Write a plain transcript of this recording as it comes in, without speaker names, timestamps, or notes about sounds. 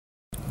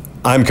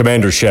I'm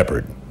Commander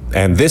Shepard,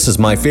 and this is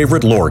my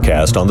favorite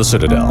lorecast on the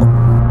Citadel.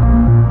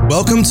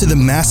 Welcome to the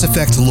Mass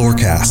Effect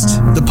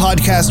Lorecast, the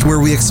podcast where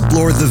we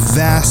explore the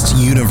vast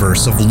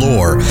universe of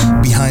lore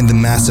behind the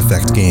Mass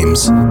Effect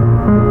games.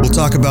 We'll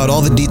talk about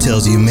all the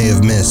details you may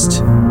have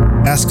missed,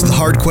 ask the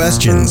hard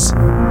questions,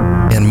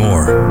 and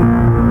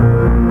more.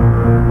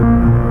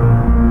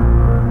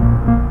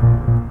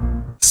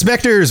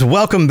 Spectres,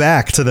 welcome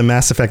back to the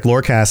Mass Effect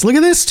Lorecast. Look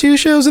at this, 2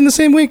 shows in the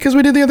same week because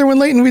we did the other one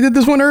late and we did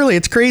this one early.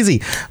 It's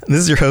crazy. This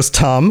is your host,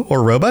 Tom,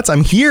 or Robots.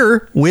 I'm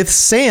here with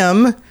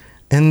Sam.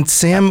 And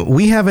Sam,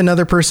 we have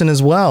another person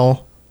as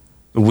well.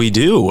 We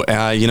do.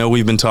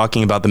 We've been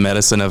talking about the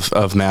medicine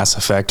of Mass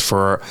Effect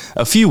for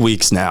a few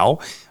weeks now.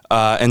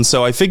 And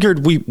so I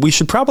figured we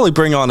should probably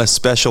bring on a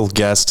special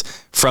guest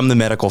from the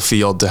medical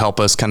field to help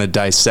us kind of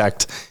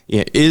dissect,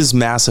 is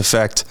Mass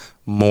Effect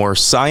more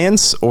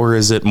science or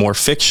is it more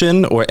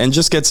fiction, and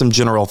just get some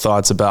general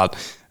thoughts about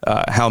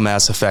how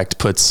Mass Effect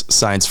puts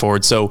science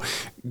forward. So,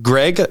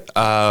 Greg,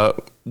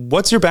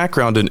 what's your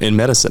background in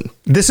medicine?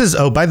 This is,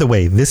 by the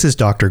way, this is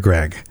Dr.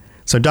 Greg.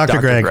 So Dr.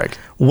 Greg,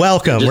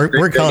 welcome.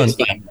 We're calling.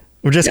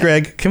 We're just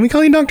Greg. Can we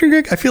call you Dr.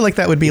 Greg? I feel like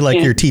that would be like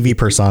your TV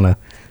persona.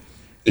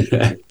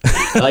 I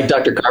like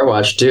Dr.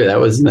 Carwash too. That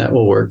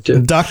will work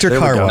too. Dr.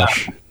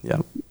 Carwash.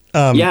 Yeah.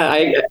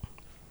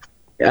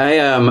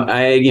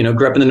 I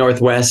grew up in the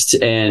Northwest,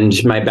 and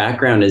my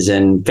background is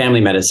in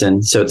family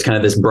medicine. So it's kind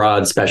of this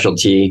broad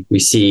specialty. We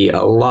see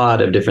a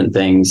lot of different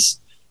things,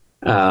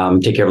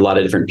 take care of a lot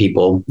of different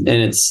people.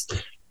 And I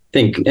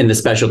think in the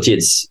specialty,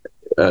 it's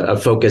a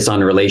focus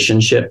on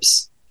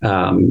relationships.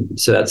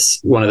 So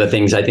that's one of the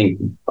things I think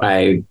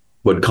I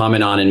would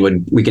comment on,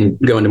 and we can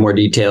go into more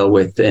detail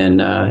with in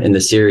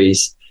the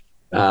series.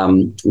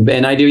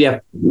 And I do,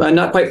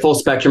 not quite full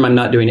spectrum. I'm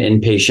not doing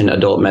inpatient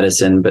adult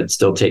medicine, but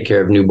still take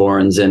care of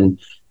newborns and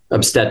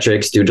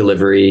obstetrics, do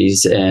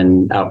deliveries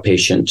and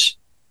outpatient.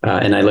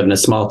 And I live in a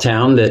small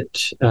town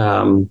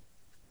so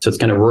it's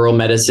kind of rural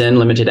medicine,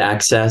 limited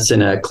access,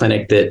 in a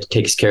clinic that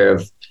takes care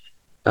of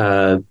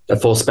a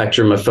full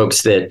spectrum of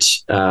folks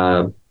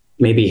that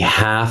maybe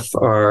half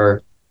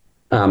are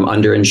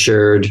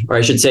underinsured, or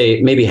I should say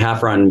maybe a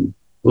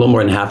little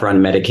more than half are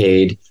on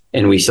Medicaid.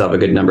 And we still have a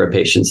good number of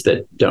patients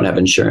that don't have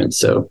insurance.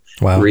 So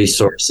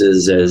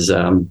resources as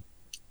a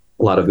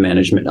lot of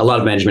management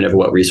of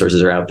what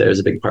resources are out there is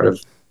a big part of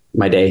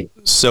my day.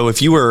 So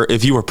if you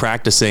were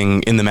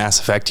practicing in the Mass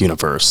Effect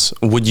universe,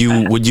 would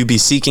you be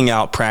seeking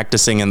out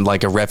practicing in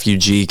like a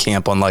refugee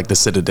camp on like the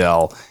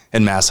Citadel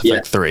in Mass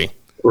Effect 3?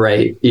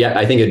 Right. Yeah,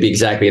 I think it'd be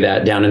exactly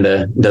that, down in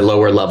the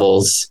lower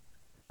levels,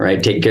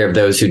 right? Taking care of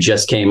those who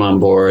just came on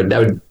board.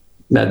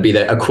 That'd be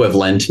the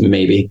equivalent,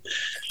 maybe.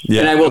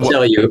 Yeah. And I will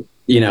tell you,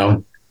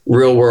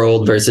 real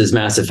world versus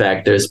Mass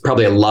Effect, there's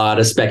probably a lot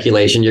of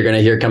speculation you're going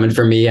to hear coming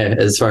from me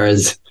as far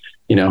as,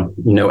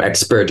 no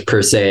expert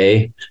per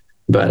se,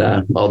 but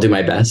I'll do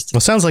my best.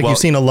 Well, sounds like you've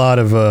seen a lot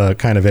of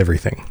kind of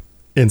everything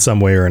in some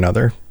way or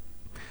another.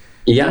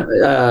 Yeah.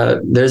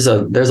 There's a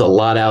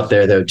lot out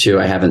there though, too,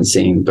 I haven't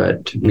seen,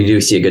 but we do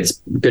see a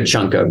good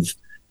chunk of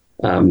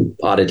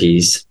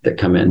oddities that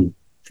come in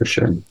for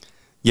sure.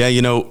 Yeah,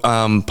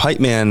 Pipe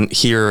Man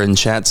here in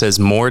chat says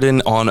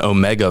Mordin on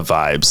Omega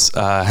vibes,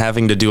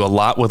 having to do a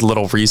lot with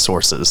little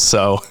resources.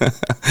 So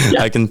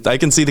I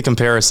can see the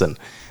comparison.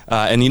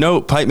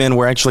 And Pipe Man,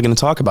 we're actually going to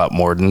talk about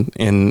Mordin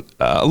in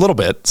a little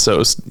bit,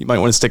 so you might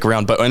want to stick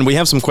around. And we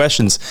have some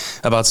questions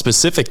about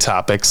specific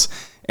topics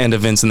and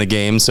events in the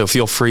game, so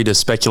feel free to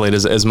speculate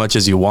as much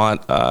as you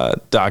want,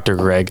 Dr.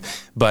 Greg.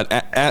 But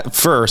at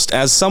first,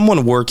 as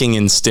someone working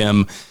in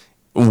STEM,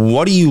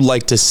 what do you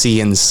like to see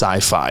in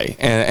sci-fi?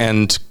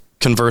 And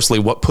conversely,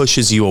 what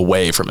pushes you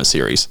away from a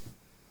series?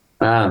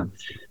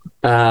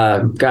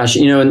 Gosh,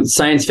 in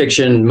science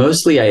fiction,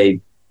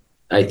 mostly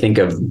I think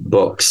of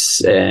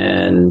books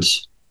and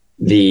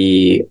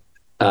I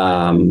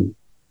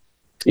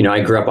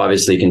grew up,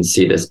 obviously you can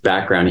see this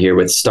background here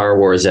with Star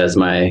Wars as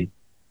my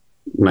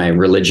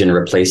religion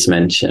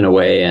replacement in a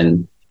way.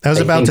 And I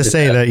was about to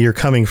say that you're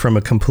coming from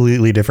a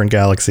completely different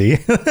galaxy.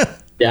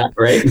 Yeah,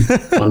 right.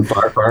 One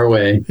far, far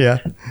away. Yeah.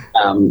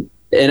 And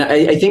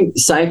I think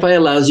sci-fi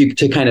allows you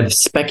to kind of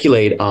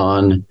speculate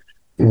on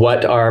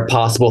what are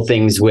possible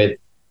things with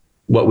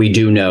what we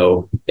do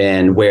know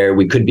and where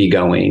we could be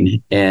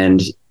going.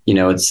 And,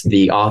 it's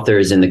the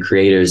authors and the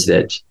creators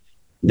that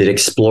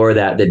explore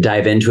that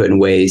dive into it in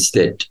ways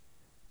that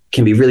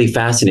can be really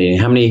fascinating.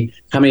 How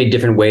many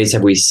different ways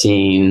have we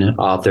seen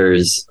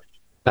authors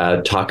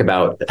talk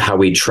about how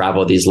we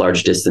travel these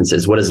large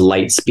distances? What does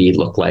light speed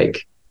look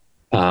like?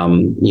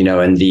 And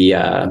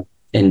the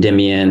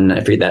Endymion, I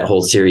forget that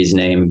whole series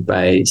name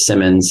by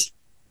Simmons.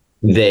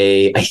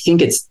 I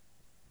think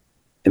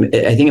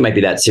it might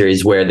be that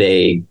series where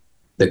the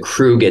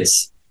crew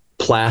gets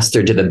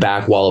plastered to the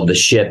back wall of the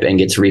ship and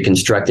gets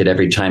reconstructed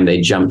every time they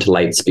jump to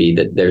light speed.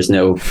 That there's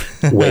no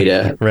way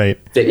to right.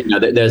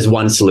 There's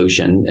one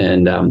solution,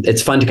 and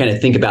it's fun to kind of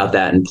think about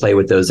that and play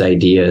with those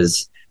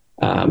ideas.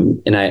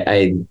 And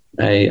I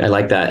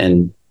like that.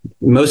 And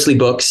mostly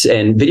books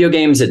and video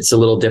games, it's a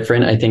little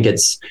different. I think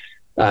it's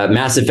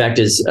Mass Effect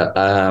is,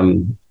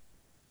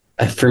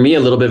 for me, a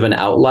little bit of an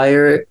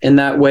outlier in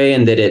that way,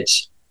 in that it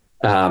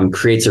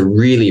creates a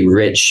really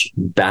rich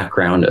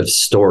background of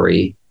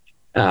story,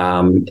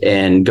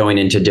 and going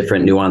into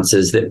different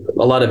nuances that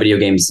a lot of video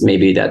games,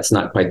 maybe that's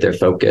not quite their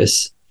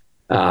focus.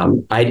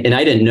 I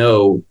didn't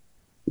know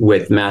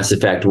with Mass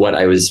Effect what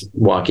I was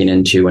walking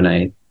into when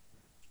I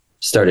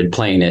started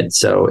playing it.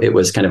 So it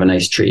was kind of a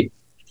nice treat.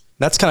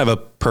 That's kind of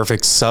a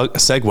perfect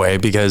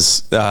segue,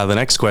 because the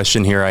next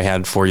question here I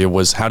had for you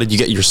was, how did you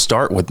get your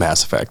start with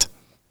Mass Effect?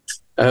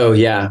 Oh,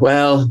 yeah.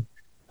 Well,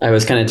 I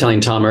was kind of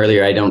telling Tom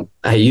earlier,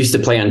 I used to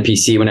play on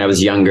PC when I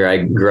was younger. I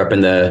grew up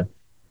in the,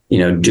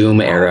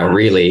 Doom era,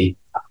 really.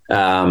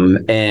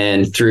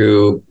 And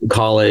through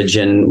college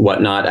and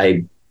whatnot,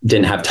 I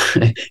didn't have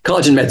time.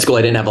 College and med school,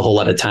 I didn't have a whole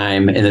lot of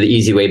time. And the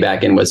easy way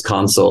back in was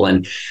console.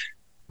 And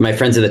my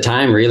friends at the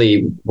time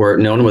really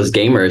no one was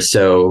gamers.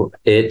 So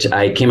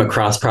I came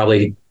across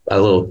probably a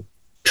little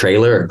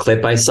trailer or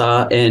clip I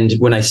saw. And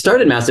when I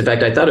started Mass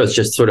Effect, I thought it was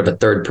just sort of a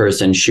third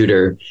person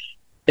shooter.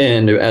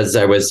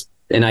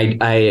 And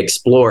I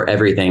explore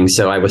everything.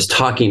 So I was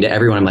talking to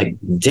everyone. I'm like,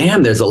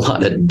 damn, there's a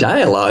lot of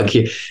dialogue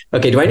here.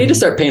 Okay, do I need to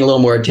start paying a little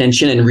more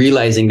attention, and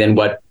realizing then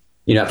what,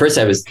 at first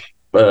I was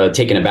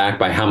taken aback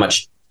by how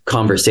much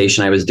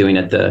conversation I was doing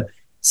at the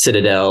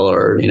Citadel,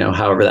 or,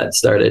 however that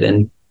started.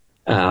 And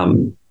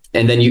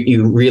then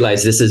you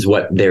realize this is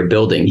what they're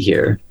building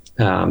here.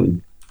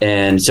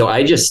 And so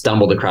I just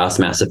stumbled across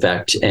Mass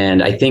Effect,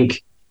 and I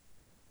think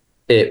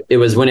it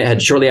was when it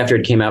had, shortly after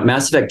it came out,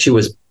 Mass Effect 2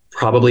 was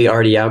probably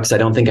already out, because I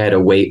don't think I had to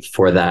wait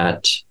for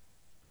that.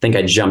 I think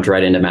I jumped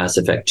right into Mass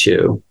Effect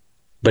 2,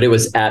 but it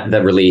was at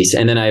the release.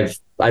 And then I've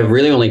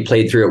really only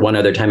played through it one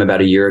other time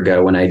about a year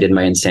ago, when I did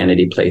my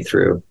Insanity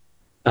playthrough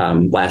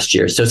last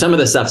year. So some of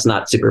the stuff's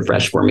not super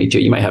fresh for me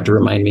too. You might have to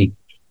remind me.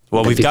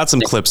 Well, we've got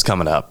some clips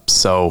coming up,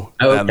 so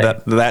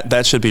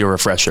that should be a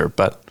refresher.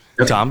 But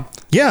Tom?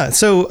 Yeah,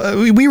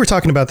 so we were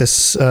talking about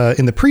this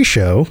in the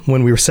pre-show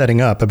when we were setting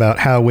up, about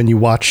how when you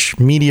watch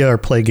media or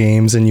play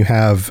games and you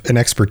have an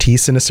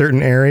expertise in a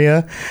certain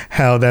area,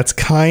 how that's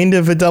kind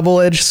of a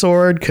double-edged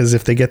sword, because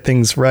if they get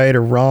things right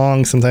or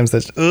wrong, sometimes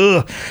that's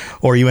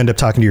or you end up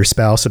talking to your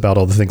spouse about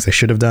all the things they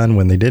should have done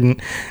when they didn't.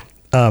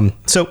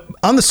 So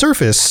on the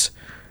surface,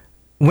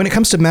 when it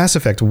comes to Mass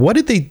Effect, what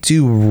did they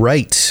do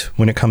right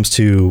when it comes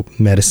to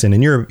medicine,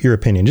 in your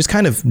opinion, just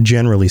kind of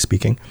generally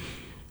speaking?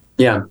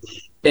 Yeah.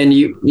 And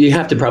you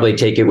have to probably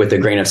take it with a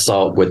grain of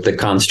salt with the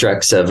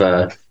constructs of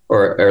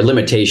or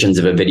limitations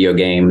of a video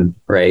game,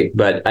 right?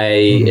 But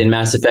in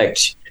Mass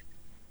Effect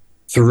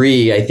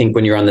 3, I think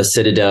when you're on the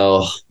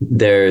Citadel,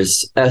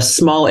 there's a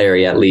small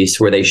area at least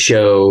where they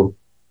show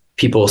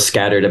people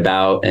scattered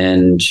about,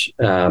 and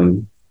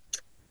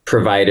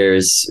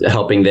providers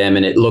helping them,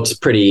 and it looks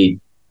pretty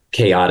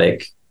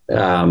chaotic.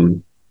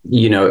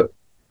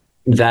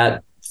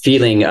 That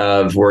feeling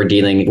of we're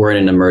in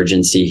an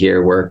emergency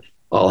here, we're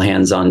all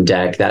hands on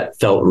deck, that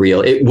felt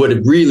real. It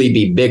would really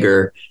be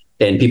bigger,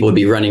 and people would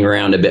be running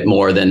around a bit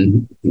more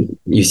than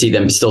you see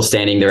them still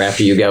standing there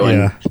after you go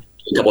and a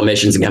couple of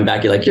missions and come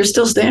back. You're like, you're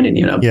still standing,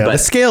 Yeah, but the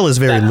scale is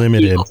very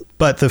limited,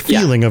 but the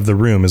feeling of the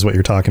room is what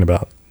you're talking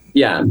about.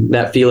 Yeah,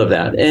 that feel of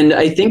that. And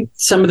I think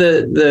some of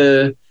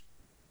the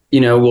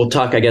we'll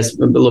talk, I guess,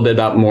 a little bit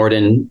about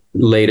Mordin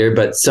later,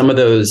 but some of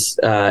those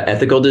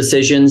ethical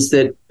decisions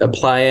that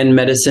apply in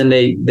medicine,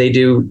 they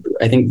do,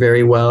 I think,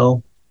 very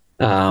well.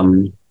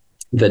 And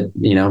I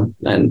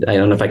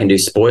don't know if I can do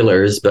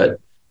spoilers, but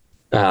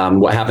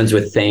what happens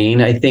with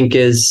Thane, I think,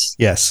 is...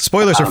 Yes,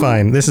 spoilers are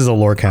fine. This is a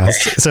lore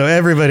cast. So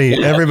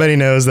everybody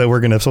knows that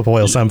we're going to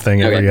spoil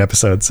something every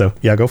episode. So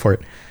yeah, go for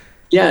it.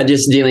 Yeah,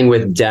 just dealing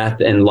with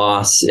death and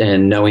loss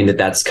and knowing that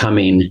that's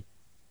coming.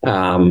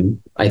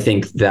 I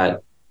think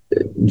that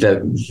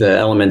the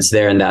elements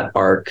there in that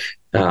arc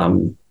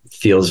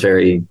feels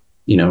very,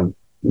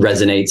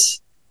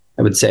 resonates,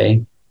 I would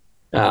say.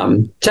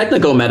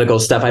 Technical medical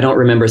stuff, I don't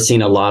remember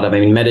seeing a lot of. I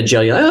mean,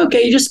 Metagel, you're like,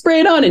 okay, you just spray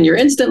it on and you're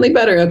instantly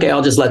better. Okay,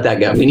 I'll just let that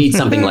go. We need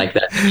something like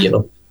that.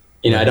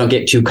 I don't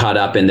get too caught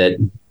up in that.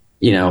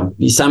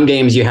 Some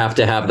games you have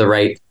to have the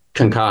right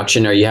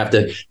concoction, or you have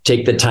to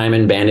take the time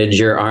and bandage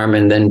your arm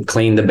and then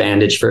clean the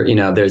bandage for,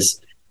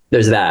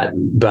 there's that.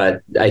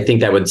 But I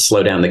think that would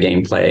slow down the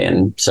gameplay.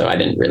 And so I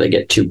didn't really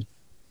get too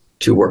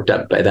worked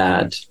up by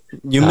that.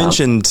 You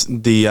mentioned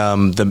the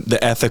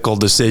ethical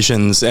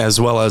decisions,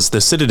 as well as the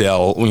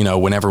Citadel.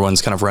 When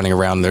everyone's kind of running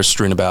around and they're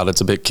strewn about,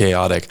 it's a bit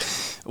chaotic.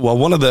 Well,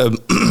 one of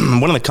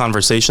the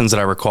conversations that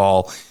I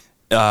recall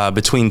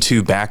between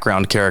two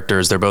background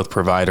characters, they're both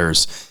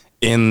providers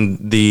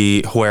in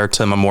the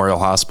Huerta Memorial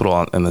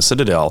Hospital and the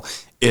Citadel,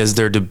 is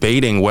they're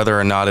debating whether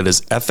or not it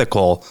is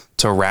ethical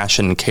to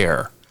ration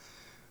care.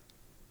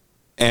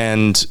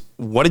 And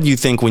what did you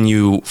think when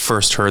you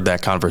first heard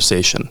that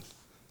conversation?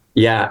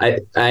 Yeah,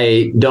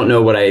 I don't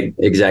know what I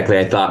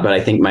thought, but I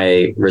think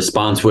my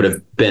response would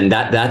have been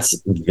that's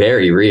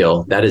very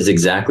real. That is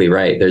exactly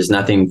right. There's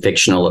nothing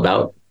fictional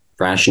about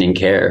rationing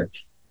care.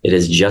 It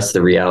is just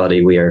the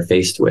reality we are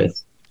faced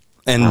with.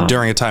 And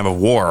during a time of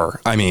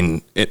war, I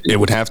mean, it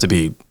would have to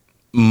be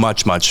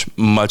much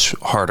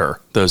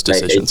harder, those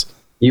decisions. Right.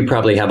 You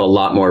probably have a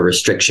lot more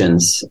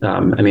restrictions.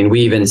 I mean,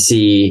 we even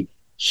see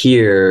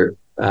here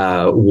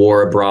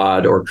war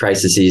abroad or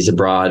crises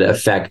abroad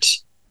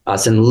affect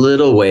us in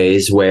little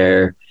ways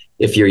where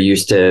if you're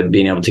used to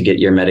being able to get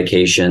your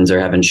medications or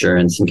have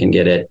insurance and can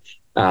get it,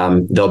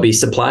 there'll be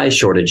supply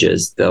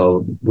shortages.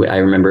 I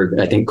remember,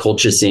 I think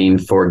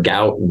colchicine for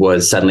gout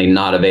was suddenly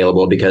not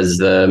available because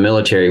the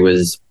military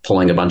was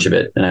pulling a bunch of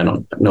it, and I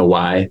don't know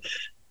why.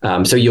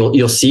 So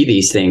you'll see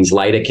these things.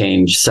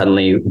 Lidocaine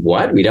suddenly,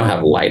 what? We don't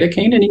have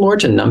lidocaine anymore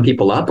to numb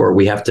people up, or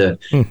we have to,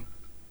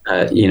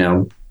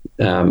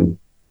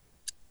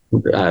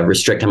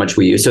 restrict how much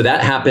we use. So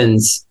that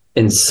happens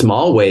in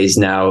small ways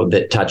now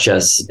that touch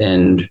us,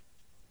 and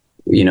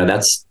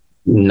that's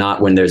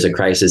not when there's a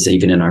crisis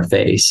even in our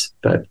face.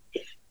 But I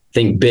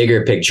think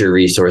bigger picture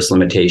resource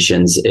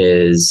limitations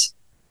is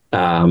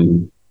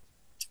ICUs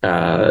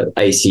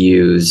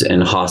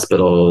and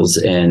hospitals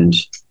and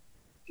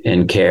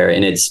care.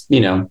 And it's,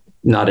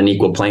 not an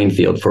equal playing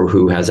field for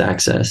who has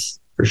access,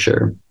 for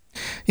sure.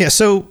 Yeah.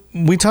 So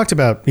we talked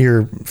about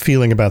your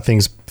feeling about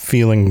things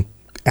feeling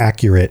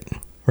accurate,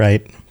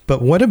 right?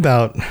 But what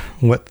about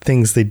what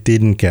things they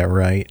didn't get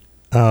right?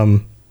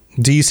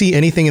 Do you see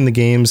anything in the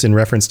games in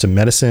reference to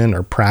medicine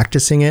or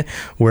practicing it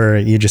where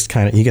you just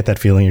you get that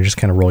feeling, you just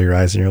kind of roll your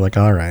eyes and you're like,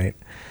 all right.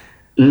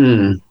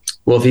 Well,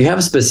 if you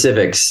have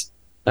specifics,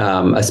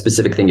 a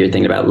specific thing you're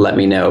thinking about, let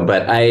me know.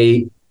 But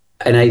I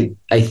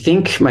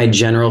think my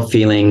general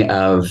feeling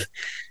of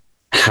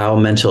how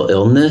mental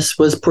illness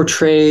was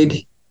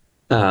portrayed,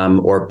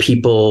 or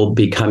people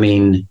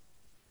becoming,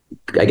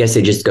 I guess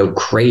they just go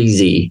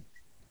crazy,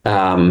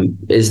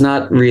 is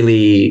not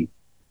really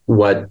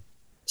what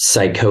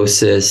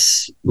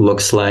psychosis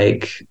looks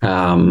like.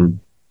 And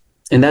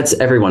that's,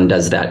 everyone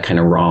does that kind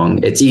of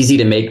wrong. It's easy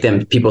to make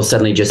people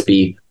suddenly just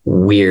be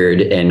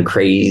weird and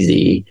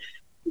crazy,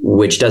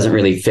 which doesn't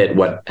really fit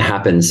what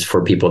happens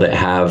for people that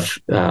have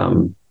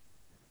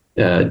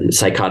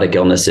psychotic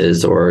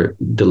illnesses or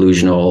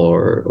delusional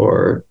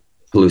or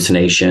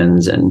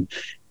hallucinations and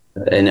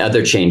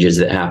other changes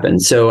that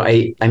happen. So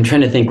I'm trying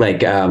to think,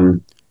 like,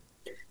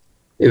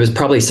 it was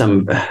probably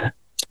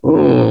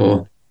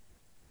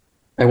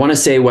I want to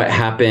say what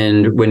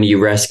happened when you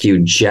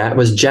rescued Jack.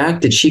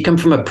 Did she come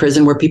from a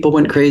prison where people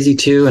went crazy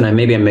too? And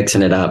maybe I'm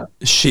mixing it up.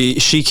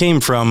 She came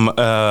from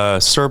a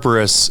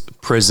Cerberus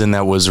prison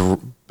that was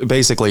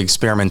basically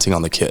experimenting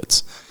on the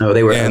kids. Oh,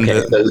 they were. And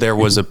okay. there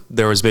was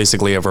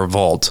basically a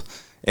revolt,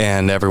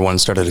 and everyone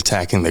started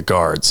attacking the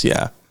guards.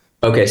 Yeah.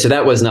 Okay, so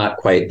that was not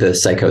quite the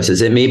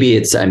psychosis. I'm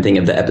thinking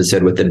of the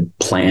episode with the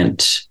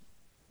plant.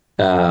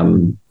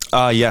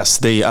 Yes,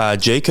 the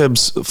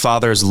Jacob's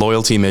father's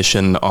loyalty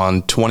mission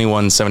on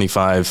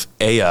 2175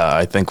 Aya,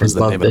 I think was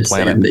the name of the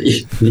planet.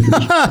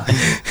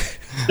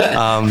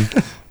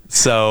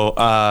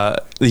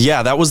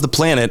 That was the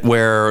planet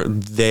where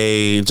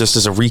they, just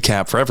as a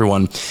recap for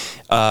everyone,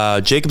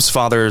 Jacob's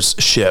father's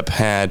ship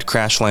had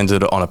crash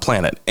landed on a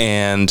planet,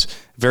 and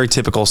very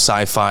typical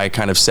sci-fi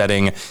kind of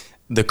setting.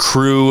 The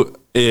crew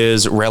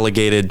is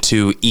relegated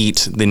to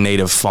eat the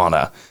native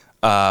fauna.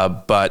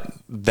 But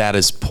that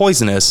is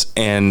poisonous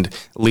and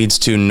leads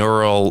to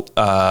neural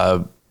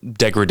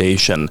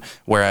degradation,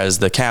 whereas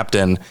the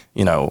captain,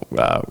 saves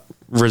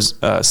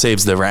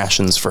the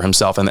rations for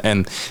himself,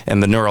 and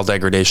the neural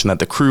degradation that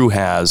the crew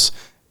has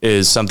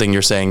is something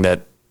you're saying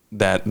that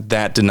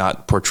did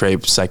not portray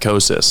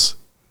psychosis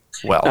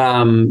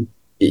well.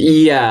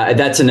 Yeah,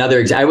 that's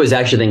another. I was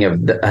actually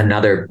thinking of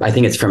another. I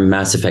think it's from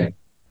Mass Effect.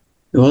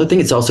 Well, I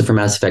think it's also from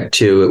Mass Effect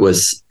 2. It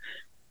was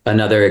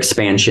another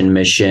expansion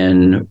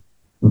mission.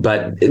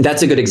 But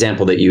that's a good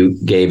example that you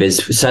gave,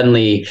 is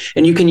suddenly,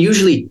 and I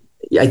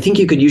think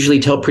you could usually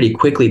tell pretty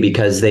quickly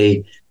because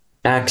they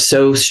act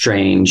so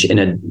strange in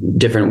a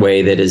different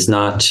way that is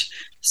not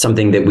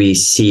something that we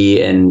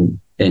see in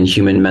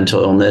human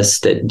mental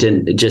illness, it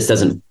just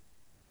doesn't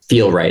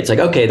feel right. It's like,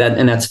 okay,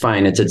 that's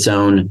fine. It's its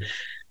own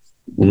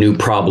new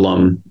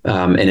problem.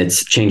 And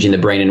it's changing the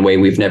brain in a way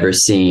we've never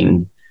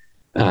seen.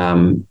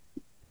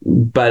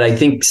 But I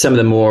think some of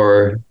the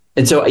more,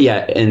 and so,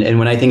 yeah. And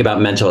when I think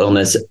about mental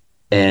illness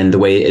and the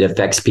way it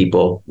affects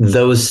people,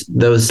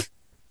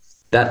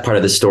 that part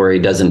of the story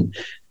doesn't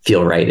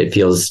feel right. It's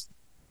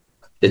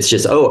just,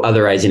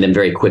 otherizing them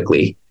very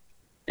quickly.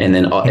 And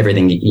then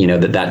everything,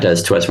 that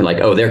does to us, we're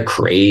like, oh, they're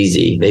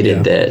crazy. They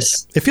did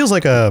this. It feels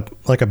like a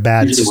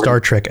bad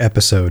Star Trek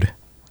episode.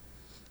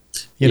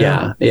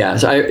 Yeah.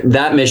 So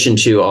that mission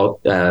too,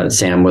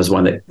 Sam, was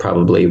one that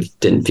probably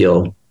didn't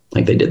feel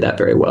like they did that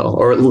very well,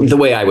 or the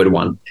way I would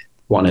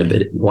wanted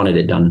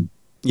it done.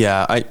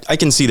 Yeah, I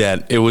can see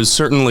that. It was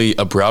certainly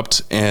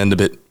abrupt and a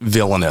bit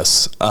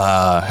villainous,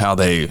 how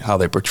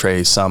they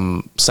portray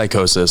some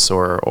psychosis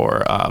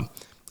or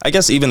I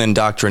guess even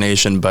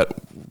indoctrination. But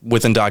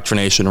with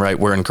indoctrination, right,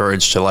 we're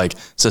encouraged to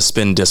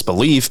suspend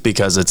disbelief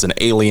because it's an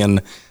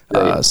alien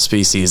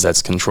species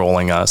that's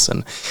controlling us.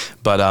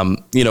 But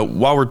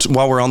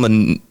while we're on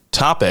the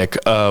topic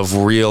of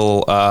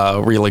real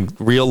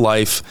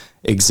life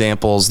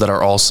examples that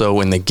are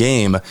also in the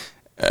game,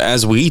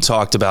 as we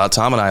talked about,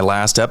 Tom and I,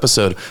 last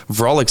episode,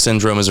 Vrolic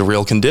syndrome is a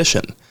real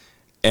condition,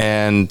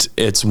 and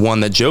it's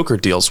one that Joker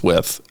deals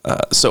with.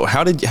 So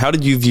how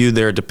did you view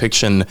their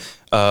depiction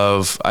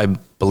of, I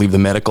believe the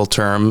medical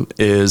term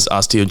is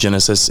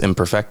osteogenesis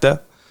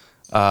imperfecta,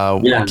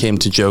 when it came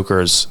to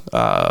Joker's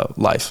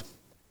life?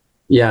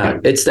 Yeah,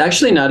 it's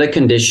actually not a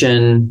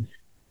condition,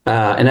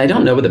 and I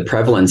don't know what the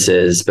prevalence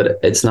is, but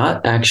it's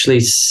not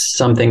actually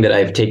something that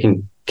I've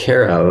taken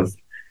care of.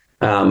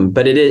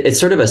 But it's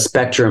sort of a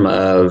spectrum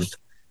of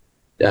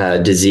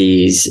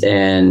disease,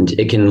 and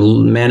it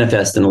can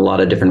manifest in a lot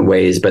of different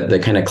ways. But the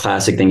kind of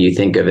classic thing you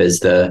think of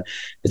is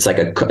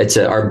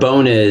our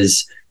bone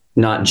is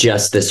not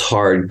just this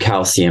hard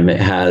calcium. It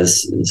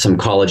has some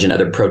collagen,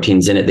 other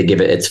proteins in it that give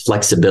it its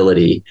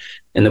flexibility.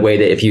 And the way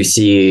that if you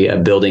see a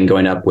building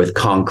going up with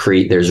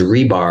concrete, there's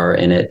rebar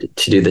in it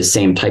to do the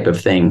same type of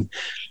thing.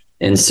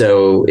 And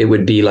so it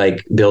would be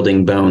like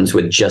building bones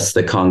with just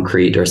the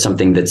concrete, or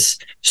something that's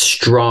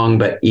strong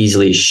but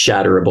easily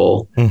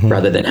shatterable,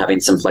 rather than having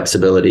some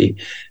flexibility.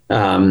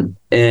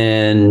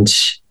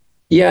 And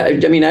yeah,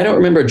 I mean, I don't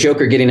remember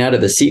Joker getting out of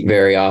the seat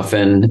very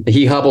often.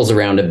 He hobbles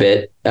around a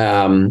bit.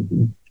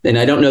 And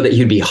I don't know that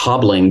he'd be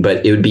hobbling,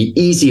 but it would be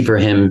easy for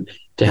him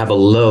to have a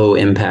low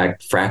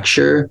impact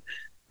fracture.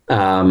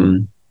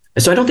 So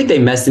I don't think they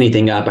messed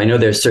anything up. I know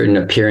there's certain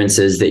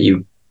appearances that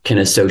you can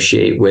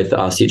associate with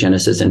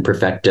osteogenesis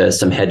imperfecta,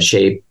 some head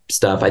shape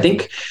stuff. I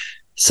think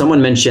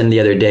someone mentioned the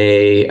other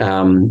day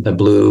a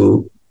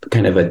blue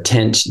kind of a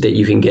tint that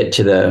you can get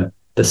to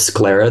the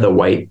sclera, the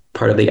white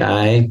part of the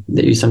eye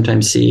that you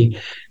sometimes see.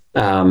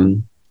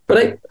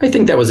 But I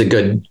think that was a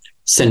good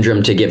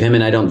syndrome to give him.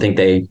 And I don't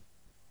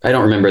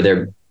remember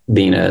there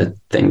being a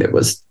thing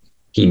that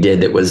he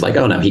did that was like,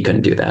 oh no, he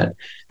couldn't do that.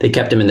 They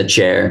kept him in the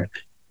chair.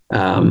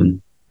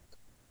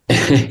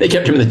 They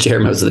kept him in the chair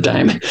most of the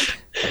time.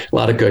 A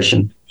lot of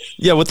cushion.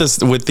 Yeah, just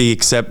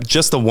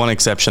the one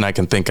exception I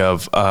can think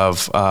of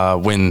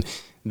when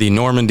the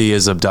Normandy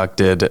is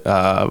abducted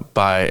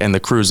and the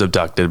crew's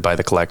abducted by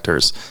the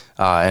collectors,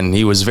 and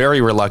he was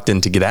very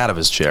reluctant to get out of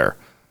his chair.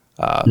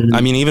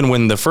 I mean, even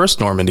when the first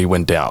Normandy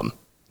went down,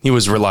 he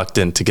was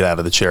reluctant to get out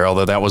of the chair,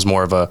 although that was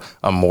more of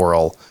a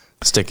moral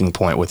sticking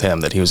point with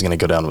him, that he was going to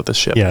go down with the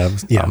ship.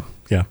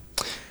 Yeah.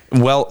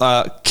 Well,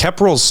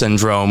 Keppel's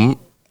syndrome,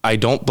 I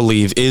don't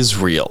believe is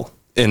real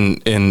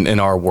in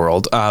our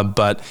world,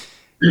 but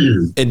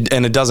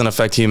it doesn't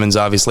affect humans,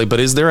 obviously.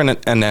 But is there an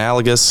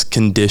analogous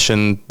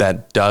condition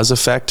that does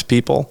affect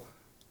people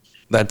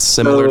that's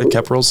similar to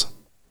Keppel's?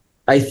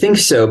 I think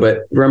so,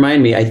 but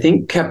remind me. I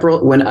think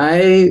Keppel, when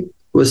I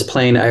was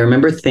playing, I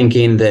remember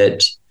thinking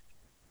that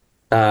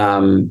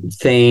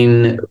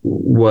Thane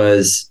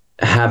was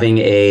having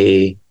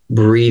a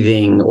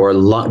breathing or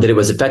that it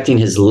was affecting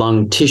his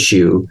lung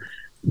tissue.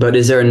 But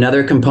is there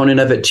another component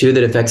of it too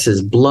that affects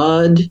his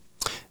blood?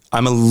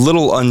 I'm a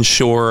little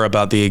unsure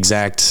about the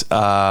exact,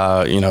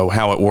 how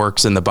it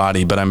works in the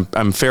body, but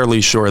I'm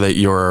fairly sure that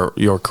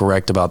you're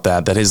correct about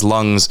that his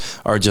lungs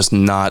are just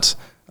not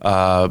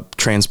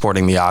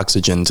transporting the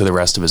oxygen to the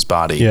rest of his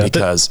body,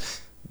 because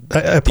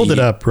I pulled it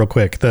up real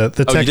quick. The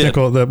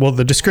technical,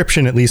 the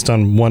description, at least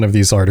on one of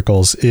these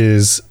articles,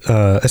 is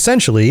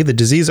essentially the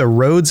disease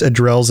erodes a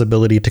drell's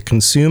ability to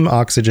consume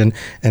oxygen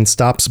and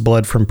stops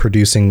blood from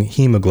producing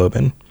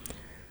hemoglobin.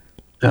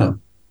 Oh,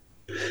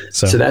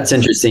 so that's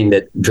interesting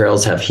that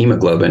drells have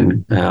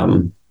hemoglobin.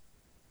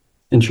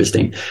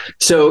 Interesting.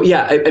 So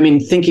yeah, I mean,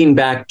 thinking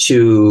back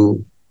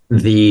to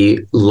the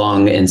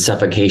lung and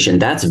suffocation,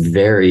 that's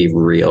very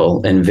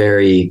real and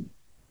very,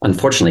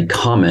 unfortunately,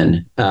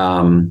 common.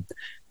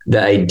 The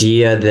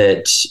idea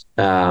that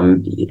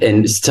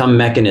in some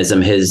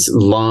mechanism, his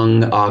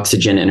lung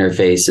oxygen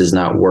interface is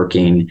not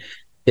working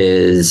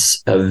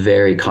is a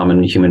very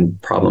common human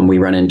problem we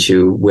run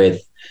into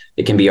with,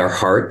 it can be our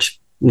heart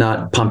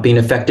not pumping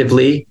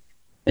effectively.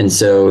 And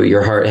so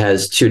your heart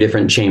has two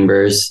different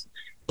chambers.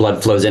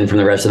 Blood flows in from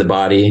the rest of the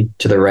body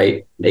to the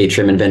right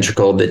atrium and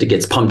ventricle that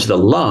gets pumped to the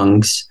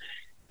lungs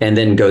and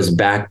then goes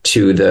back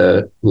to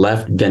the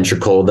left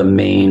ventricle, the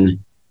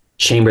main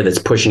chamber that's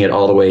pushing it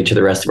all the way to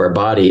the rest of our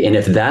body. And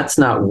if that's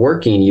not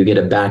working, you get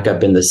a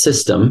backup in the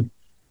system.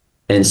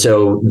 And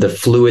so the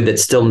fluid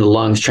that's still in the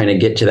lungs trying to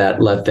get to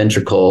that left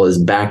ventricle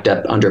is backed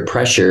up under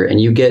pressure,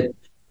 and you get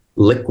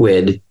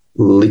liquid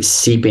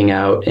seeping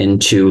out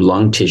into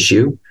lung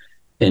tissue,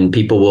 and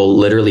people will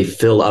literally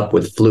fill up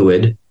with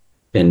fluid.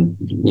 And,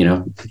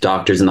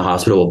 doctors in the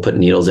hospital will put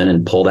needles in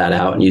and pull that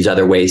out and use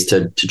other ways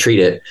to treat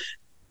it.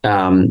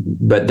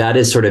 But that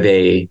is sort of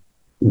a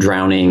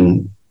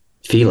drowning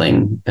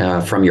feeling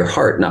from your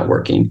heart not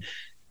working.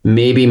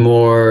 Maybe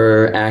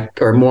more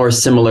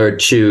similar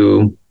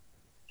to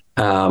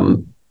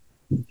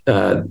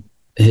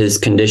his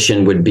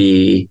condition would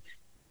be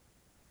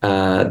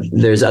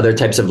there's other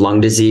types of lung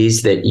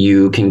disease that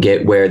you can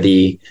get where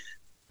the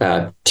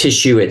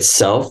tissue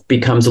itself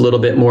becomes a little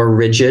bit more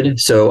rigid.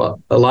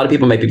 So a lot of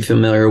people might be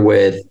familiar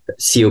with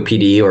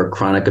COPD, or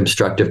chronic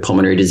obstructive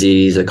pulmonary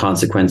disease, a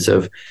consequence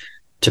of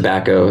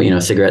tobacco,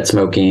 cigarette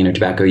smoking or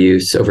tobacco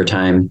use over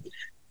time.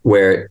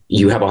 where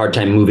you have a hard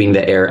time moving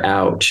the air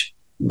out.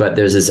 But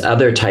there's this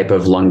other type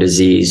of lung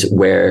disease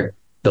where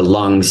the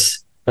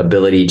lungs'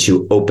 ability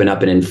to open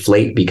up and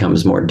inflate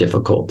becomes more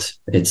difficult.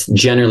 It's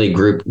generally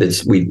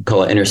we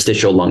call it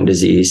interstitial lung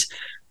disease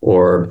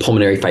or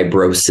pulmonary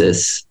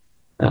fibrosis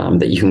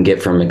that you can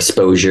get from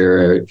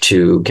exposure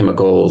to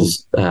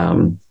chemicals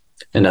and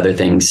other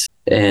things.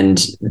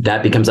 And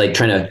that becomes like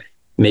trying to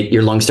make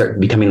your lungs start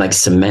becoming like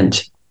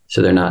cement,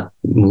 so they're not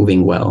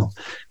moving well.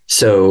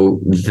 So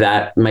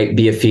that might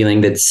be a feeling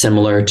that's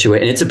similar to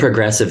it. And it's a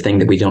progressive thing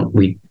that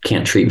we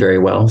can't treat very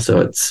well.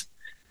 So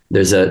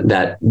there's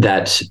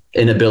that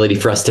inability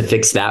for us to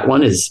fix that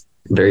one is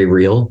very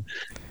real.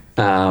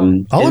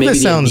 All of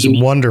this sounds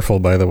wonderful,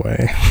 by the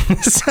way.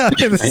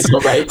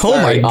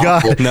 Oh my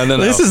God. No.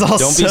 This is all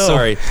Don't be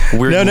sorry.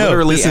 We're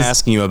literally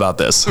asking you about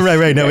this.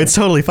 Right. No, it's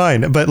totally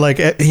fine. But like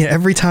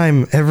every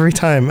time,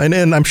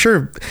 and I'm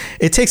sure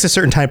it takes a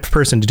certain type of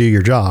person to do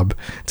your job,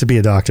 to be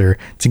a doctor,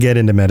 to get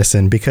into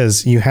medicine,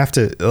 because you have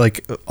to,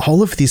 like,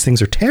 all of these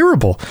things are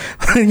terrible.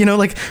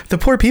 Like the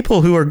poor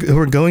people who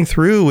are going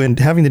through and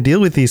having to deal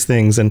with these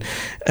things, and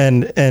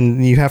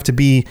you have to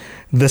be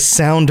the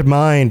sound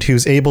mind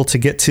who's able to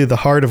get to the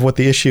heart of what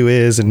the issue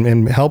is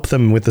and help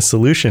them with the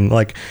solution.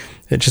 Like,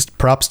 it just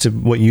props to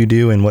what you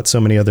do and what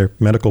so many other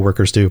medical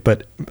workers do.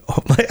 But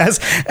as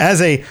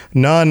a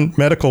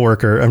non-medical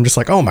worker, I'm just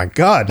like, oh my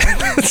God,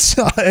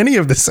 any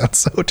of this sounds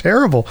so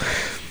terrible.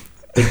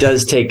 It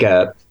does take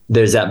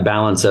there's that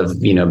balance of,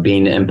 being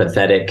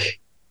empathetic.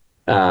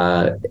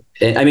 I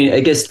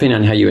guess depending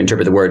on how you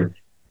interpret the word,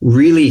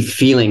 really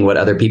feeling what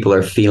other people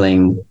are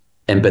feeling,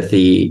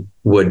 empathy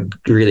would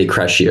really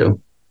crush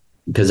you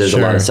because there's a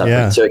lot of suffering.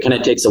 Yeah. So it kind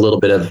of takes a little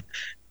bit of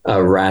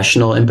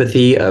rational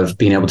empathy of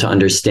being able to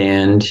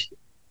understand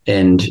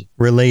and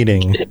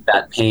relating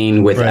that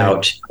pain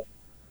without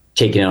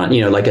taking it on.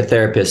 Like a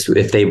therapist,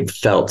 if they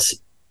felt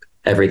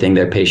everything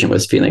their patient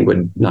was feeling,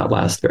 would not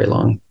last very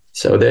long.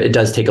 So it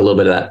does take a little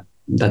bit of that.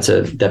 That's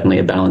definitely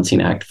a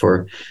balancing act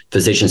for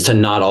physicians to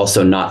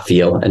not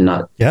feel and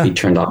not be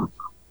turned on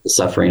the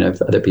suffering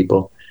of other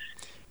people.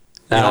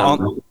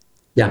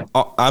 Yeah.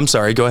 I'm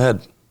sorry. Go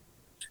ahead.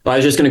 Well, I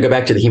was just going to go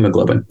back to the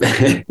hemoglobin.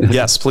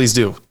 Yes, please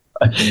do.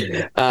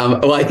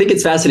 Well, I think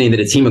it's fascinating that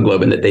it's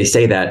hemoglobin that they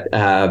say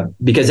that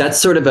because that's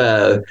sort of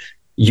a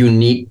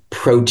unique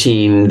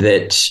protein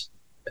that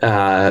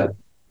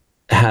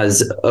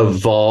has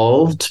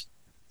evolved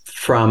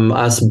from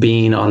us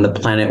being on the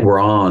planet we're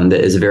on, that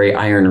is very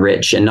iron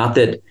rich. And not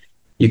that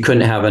you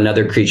couldn't have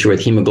another creature with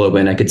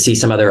hemoglobin. I could see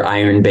some other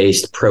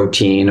iron-based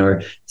protein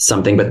or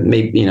something, but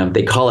maybe,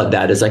 they call it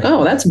that. It's like,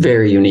 oh, that's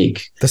very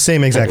unique. The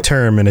same exact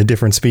term in a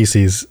different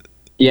species.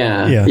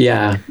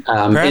 Yeah.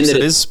 Perhaps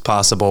it is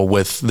possible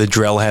with the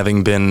Drell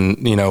having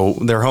been,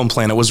 their home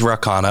planet was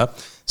Rakana.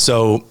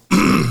 So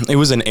it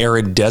was an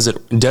arid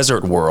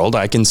desert world.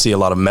 I can see a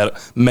lot of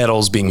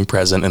metals being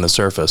present in the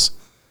surface.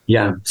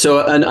 Yeah.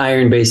 So an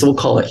iron base, we'll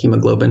call it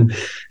hemoglobin.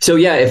 So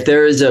if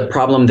there is a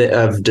problem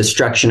of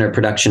destruction or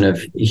production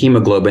of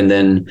hemoglobin,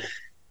 then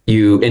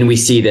and we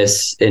see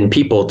this in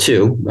people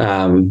too.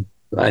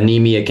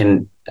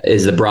 Anemia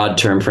is the broad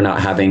term for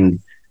not having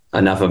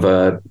enough of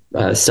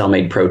a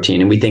cell-made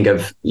protein. And we think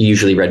of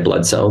usually red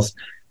blood cells.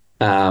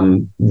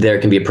 There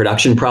can be a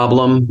production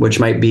problem, which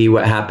might be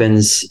what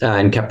happens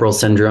in Kepral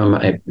syndrome.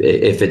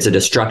 If it's a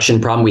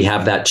destruction problem, we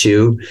have that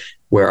too,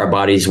 where our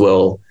bodies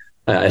will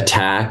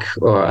attack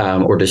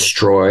or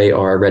destroy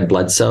our red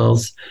blood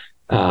cells.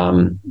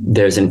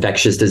 There's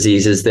infectious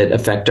diseases that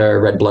affect our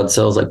red blood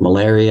cells, like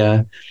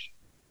malaria.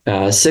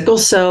 Sickle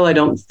cell, I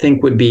don't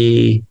think would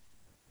be.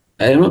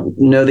 I don't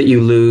know that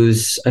you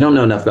lose. I don't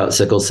know enough about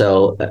sickle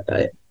cell.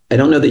 I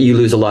don't know that you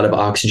lose a lot of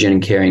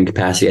oxygen carrying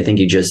capacity. I think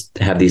you just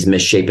have these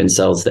misshapen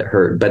cells that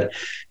hurt. But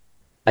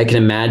I can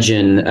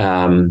imagine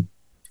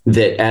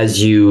that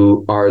as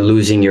you are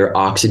losing your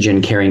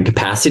oxygen carrying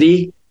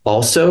capacity,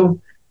 also,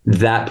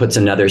 that puts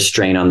another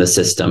strain on the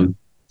system.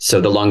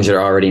 So the lungs are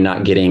already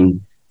not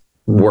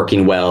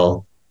working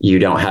well. You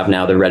don't have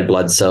now the red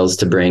blood cells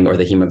to bring, or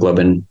the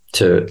hemoglobin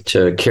to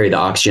carry the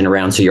oxygen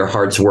around. So your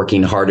heart's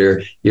working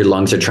harder. Your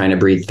lungs are trying to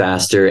breathe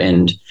faster,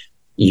 and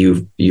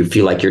you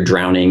feel like you're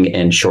drowning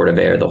and short of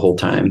air the whole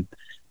time.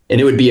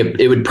 And it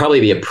would probably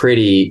be a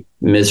pretty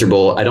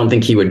miserable. I don't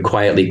think he would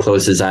quietly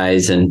close his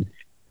eyes and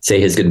say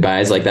his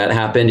goodbyes like that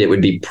happened. It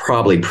would be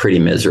probably pretty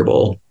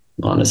miserable,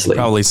 honestly.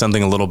 Probably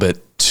something a little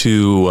bit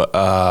too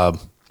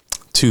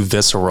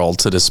visceral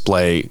to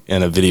display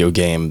in a video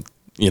game,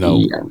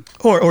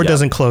 or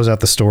doesn't close out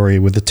the story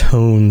with the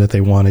tone that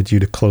they wanted you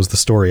to close the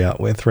story out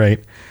with,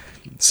 right?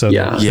 So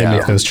they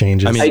make those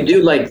changes. I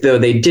do like, though,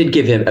 they did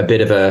give him a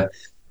bit of a,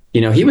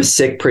 he was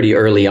sick pretty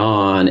early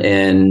on,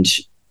 and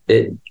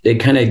it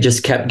kind of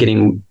just kept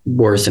getting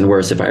worse and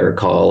worse, if I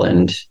recall.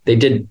 And they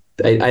did.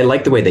 I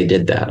like the way they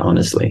did that,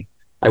 honestly.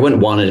 I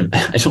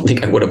don't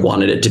think I would have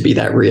wanted it to be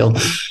that real.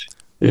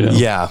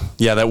 Yeah,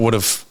 that would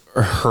have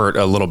hurt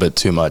a little bit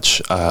too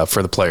much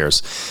for the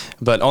players.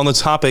 But on the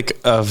topic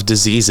of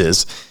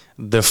diseases,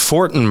 the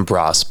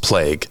Fortinbras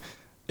plague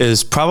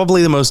is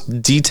probably the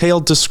most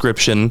detailed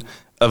description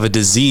of a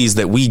disease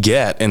that we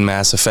get in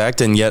Mass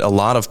Effect, and yet a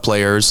lot of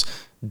players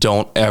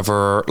don't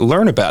ever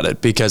learn about it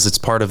because it's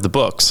part of the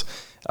books.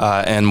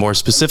 And more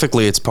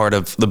specifically, it's part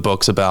of the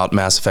books about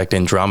Mass Effect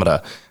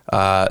Andromeda.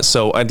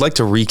 So I'd like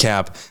to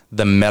recap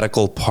the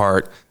medical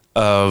part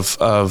of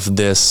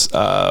this,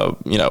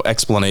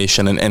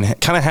 explanation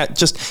and kind of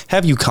just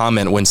have you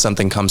comment when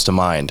something comes to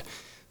mind.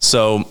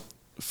 So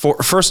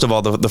first of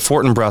all, the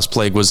Fortinbras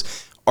plague was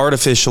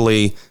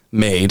artificially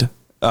made,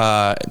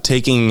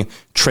 taking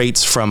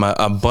traits from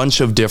a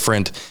bunch of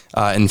different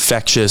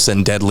infectious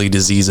and deadly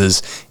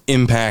diseases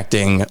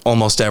impacting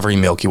almost every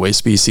Milky Way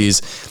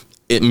species.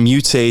 It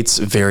mutates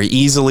very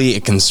easily.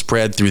 It can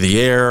spread through the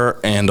air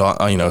and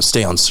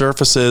stay on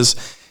surfaces.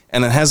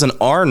 And it has an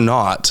R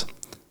naught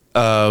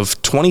of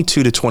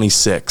 22 to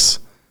 26,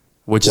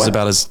 which is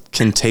about as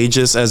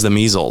contagious as the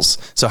measles.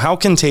 So how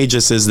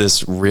contagious is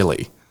this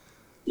really?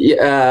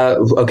 Yeah.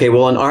 Okay.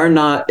 Well, an R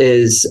naught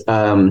is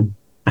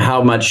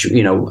how much,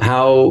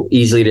 how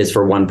easily it is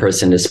for one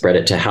person to spread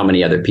it to how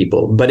many other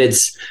people. But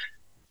it's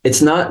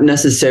not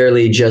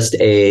necessarily just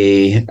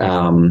a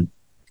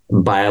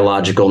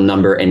biological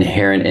number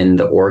inherent in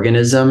the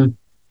organism.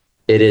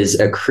 It is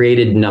a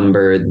created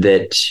number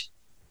that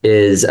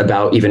is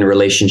about even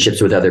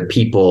relationships with other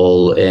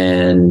people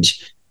and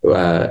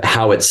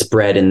how it's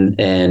spread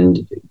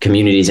and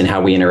communities and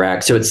how we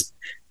interact. So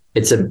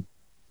it's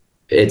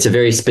a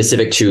very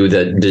specific to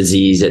the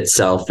disease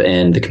itself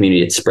and the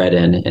community it's spread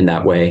in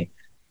that way.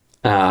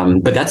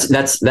 But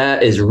that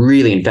is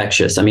really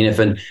infectious. I mean, if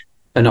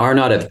an R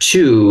naught of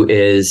 2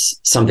 is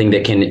something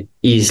that can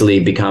easily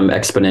become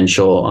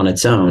exponential on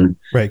its own.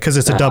 Right. Because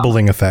it's a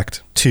doubling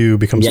effect. 2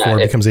 becomes 4,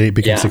 becomes 8,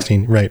 becomes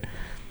 16. Right.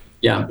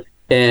 Yeah.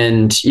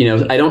 And,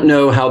 I don't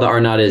know how the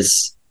R naught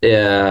is.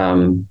 I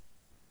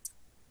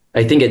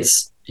think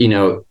it's,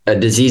 a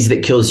disease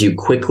that kills you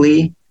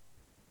quickly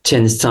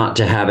tends not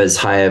to have as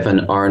high of an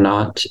R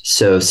naught.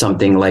 So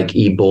something like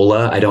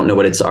Ebola, I don't know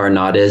what its R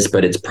naught is,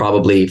 but it's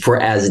probably, for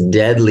as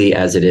deadly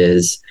as it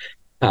is,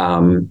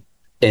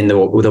 in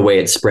the way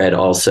it's spread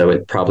also,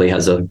 it probably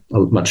has a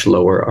much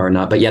lower R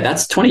naught. But yeah,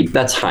 that's 20.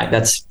 That's high.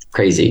 That's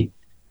crazy.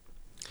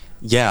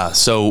 Yeah.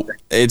 So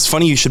it's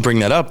funny you should bring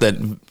that up,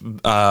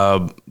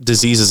 that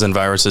diseases and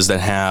viruses that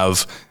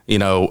have,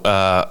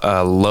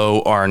 a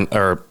low R,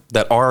 or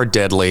that are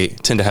deadly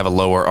tend to have a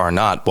lower R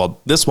naught. Well,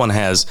 this one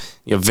has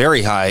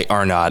very high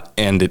R naught,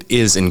 and it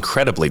is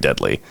incredibly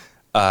deadly,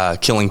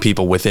 killing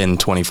people within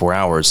 24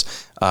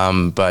 hours.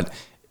 But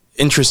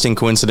interesting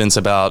coincidence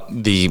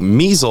about the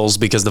measles,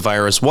 because the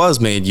virus was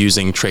made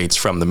using traits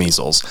from the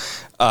measles,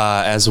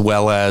 as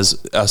well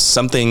as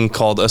something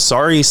called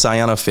Asari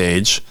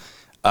cyanophage.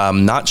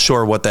 Not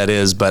sure what that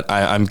is, but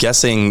I'm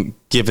guessing,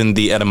 given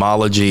the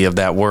etymology of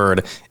that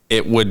word,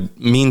 it would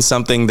mean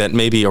something that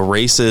maybe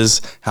erases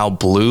how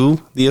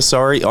blue the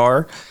Asari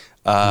are.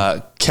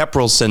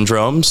 Kepral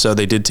syndrome, so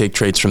they did take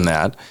traits from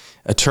that.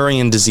 A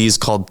Turian disease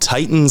called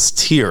Titan's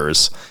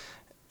Tears,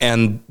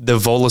 and the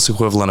Volus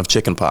equivalent of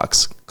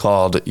chickenpox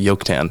called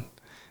Yoktan.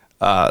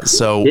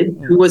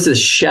 Who was a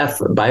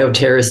chef, a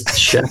bioterrorist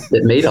chef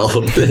that made all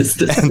of this?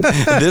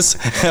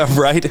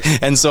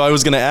 Right? And so I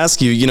was going to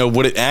ask you,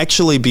 would it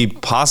actually be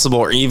possible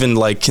or even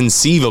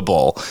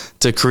conceivable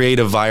to create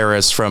a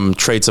virus from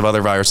traits of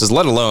other viruses,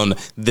 let alone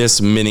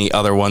this many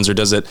other ones? Or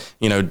does it,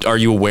 are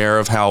you aware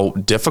of how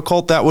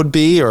difficult that would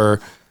be?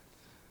 Or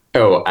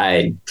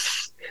I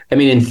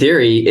mean, in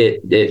theory,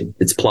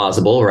 it's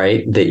plausible,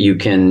 right? That you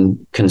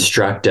can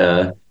construct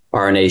a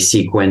RNA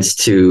sequence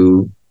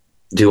to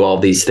do all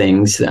these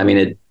things. I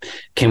mean,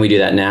 can we do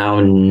that now?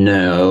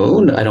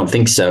 No, I don't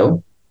think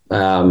so.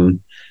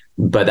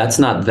 But that's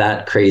not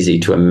that crazy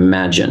to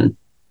imagine.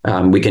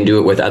 We can do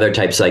it with other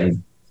types, like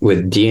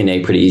with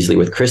DNA pretty easily.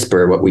 With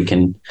CRISPR, what we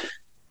can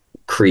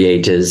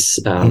create is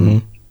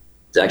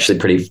actually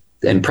pretty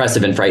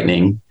impressive and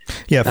frightening.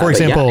 Yeah. For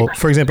example,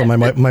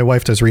 my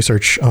wife does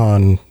research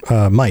on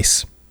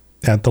mice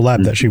at the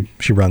lab that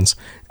she runs,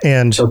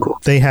 and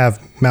they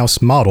have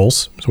mouse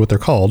models, is what they're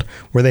called,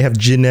 where they have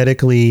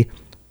genetically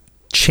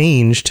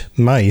changed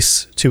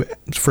mice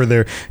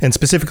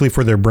specifically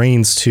for their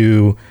brains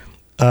to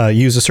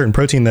use a certain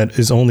protein that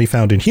is only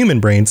found in human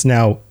brains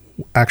now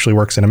actually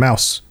works in a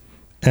mouse.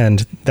 And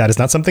that is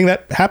not something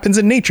that happens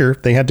in nature.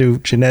 They had to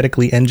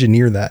genetically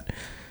engineer that.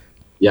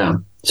 Yeah.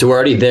 So we're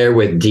already there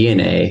with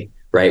DNA,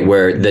 right?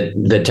 Where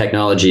the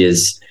technology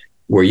is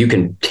where you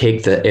can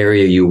take the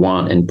area you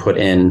want and put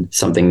in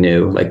something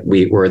new. Like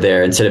we're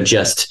there, instead of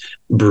just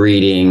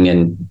breeding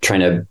and trying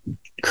to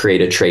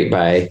create a trait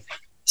by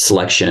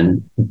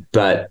selection.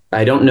 But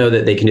I don't know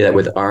that they can do that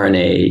with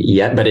RNA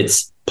yet, but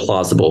it's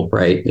plausible,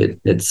 right?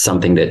 It's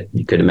something that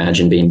you could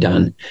imagine being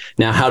done.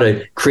 Now, how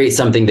to create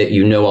something that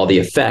all the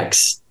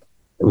effects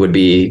would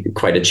be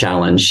quite a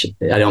challenge.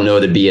 I don't know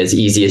it'd be as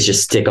easy as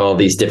just stick all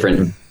these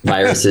different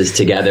viruses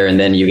together and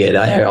then you get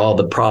all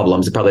the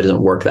problems. It probably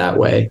doesn't work that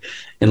way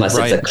unless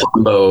it's a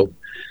combo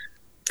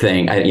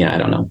thing. I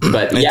don't know.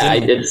 But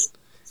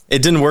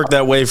it didn't work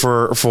that way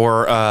for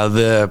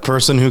the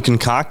person who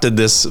concocted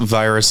this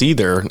virus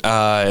either.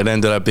 It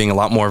ended up being a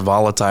lot more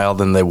volatile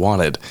than they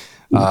wanted.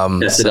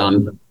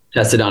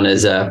 Tested on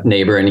his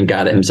neighbor, and he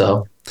got it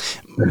himself.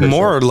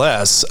 More or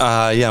less.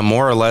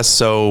 More or less.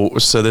 So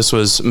this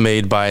was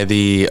made by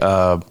the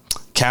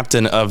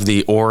captain of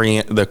the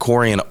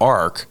Quarian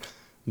Ark,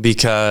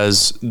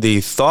 because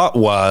the thought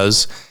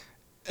was,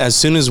 as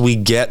soon as we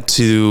get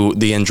to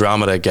the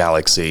Andromeda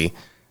Galaxy,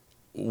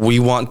 we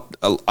want,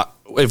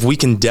 if we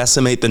can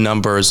decimate the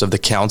numbers of the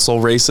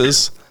council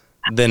races,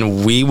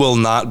 then we will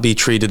not be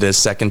treated as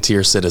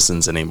second-tier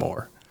citizens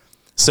anymore.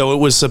 So it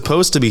was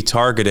supposed to be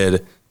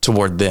targeted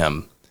toward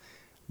them.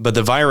 But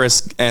the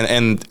virus,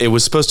 and it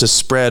was supposed to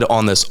spread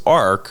on this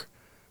ark,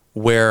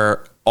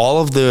 where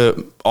all of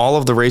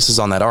the races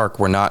on that ark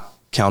were not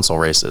council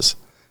races.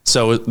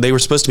 So they were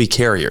supposed to be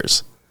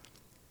carriers.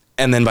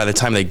 And then by the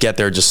time they get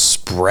there, just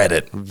spread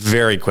it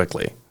very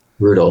quickly.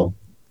 Brutal.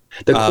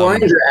 The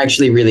Quarians are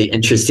actually really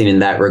interesting in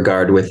that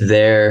regard with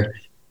their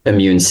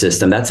immune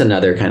system. That's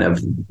another kind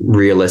of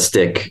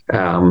realistic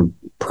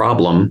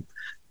problem.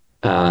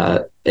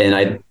 And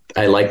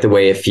I like the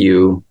way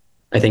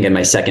I think in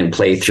my second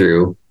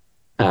playthrough,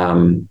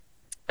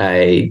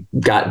 I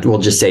got, we'll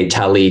just say,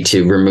 Tali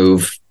to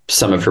remove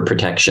some of her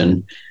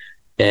protection.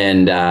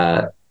 And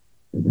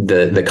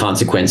the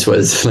consequence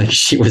was like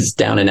she was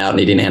down and out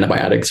needing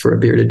antibiotics for a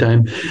period of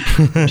time.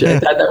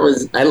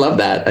 I love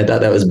that. I thought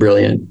that was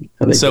brilliant.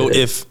 So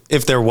if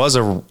there was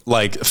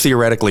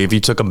theoretically, if you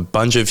took a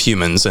bunch of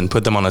humans and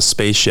put them on a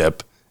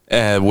spaceship,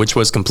 which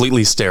was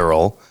completely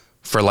sterile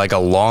for like a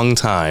long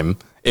time,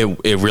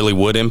 it really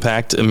would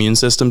impact immune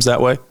systems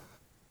that way?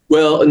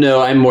 Well,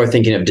 no, I'm more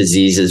thinking of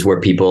diseases where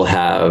people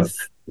have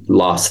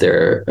lost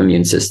their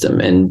immune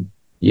system. And,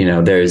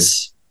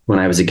 when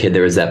I was a kid,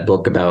 there was that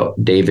book about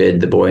David,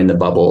 the boy in the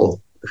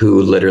bubble,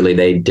 who literally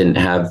they didn't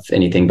have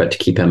anything but to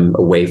keep him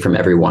away from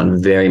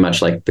everyone, very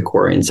much like the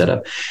Quarian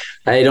setup.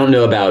 I don't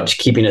know about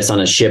keeping us on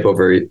a ship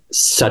over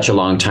such a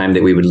long time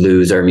that we would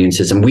lose our immune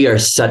system. We are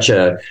such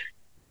a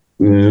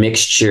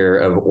mixture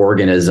of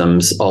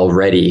organisms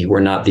already.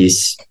 We're not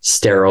these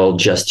sterile,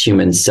 just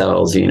human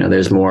cells.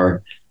 There's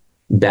more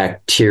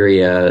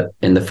bacteria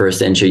in the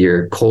first inch of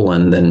your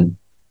colon than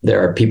there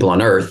are people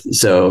on Earth.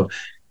 So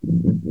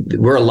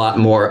we're a lot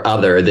more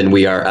other than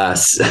we are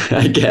us,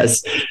 I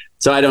guess.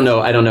 So I don't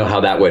know how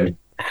that would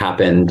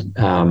happen.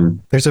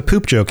 There's a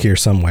poop joke here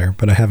somewhere,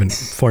 but I haven't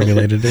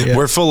formulated it yet.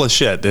 We're full of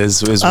shit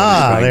is what you're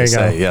trying to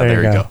say. Yeah,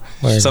 there you go.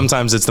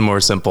 Sometimes it's the more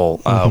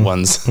simple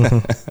ones.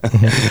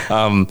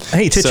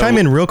 Hey, to chime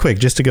in real quick,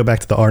 just to go back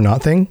to the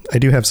R0 thing, I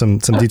do have some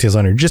details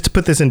on here. Just to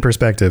put this in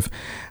perspective,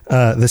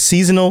 the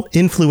seasonal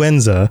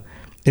influenza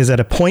is at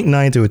a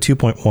 0.9 to a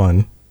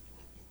 2.1.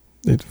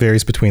 It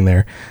varies between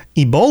there.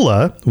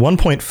 Ebola,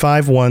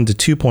 1.51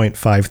 to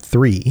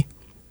 2.53.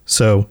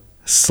 So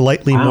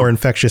slightly more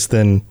infectious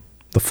than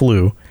the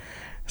flu.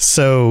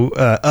 So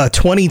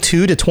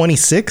 22 to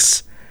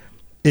 26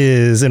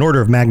 is an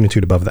order of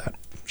magnitude above that.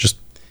 Just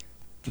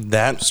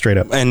that straight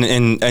up. And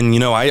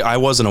I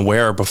wasn't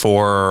aware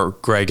before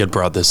Greg had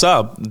brought this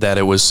up that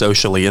it was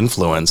socially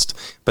influenced,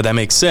 but that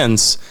makes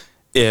sense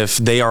if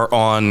they are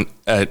on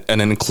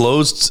an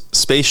enclosed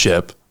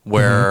spaceship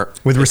where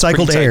with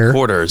recycled air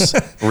quarters,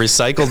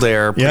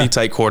 pretty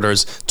tight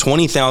quarters,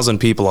 20,000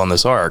 people on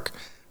this ark.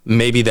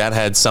 Maybe that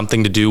had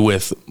something to do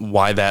with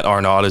why that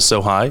R0 is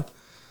so high.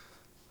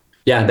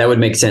 Yeah, that would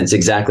make sense.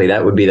 Exactly.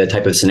 That would be the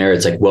type of scenario.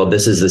 It's like, well,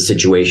 this is the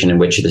situation in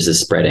which this is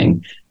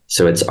spreading.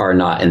 So it's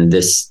R0 and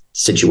this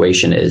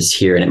situation is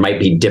here. And it might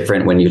be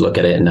different when you look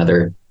at it in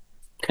other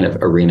kind of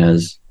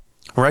arenas.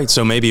 Right.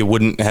 So maybe it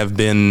wouldn't have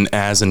been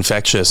as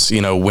infectious,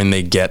 when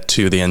they get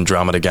to the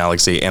Andromeda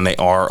Galaxy and they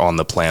are on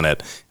the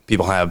planet.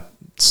 People have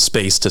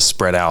space to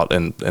spread out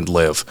and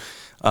live.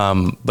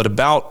 But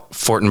about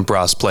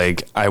Fortinbras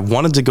plague, I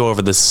wanted to go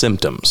over the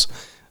symptoms.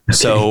 Okay.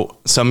 So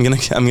I'm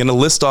gonna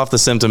list off the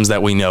symptoms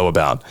that we know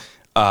about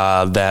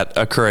that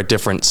occur at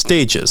different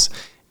stages,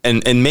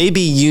 and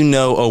maybe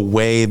a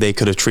way they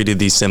could have treated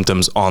these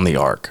symptoms on the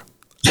Ark.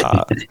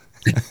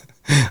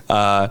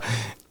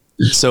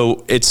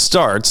 So it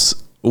starts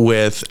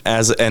with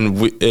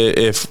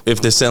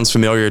if this sounds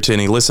familiar to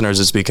any listeners,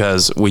 it's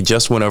because we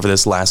just went over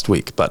this last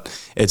week. But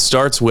it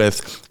starts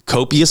with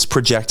copious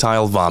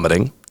projectile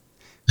vomiting,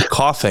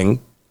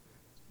 coughing,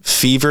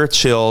 fever,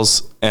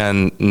 chills,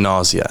 and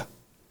nausea.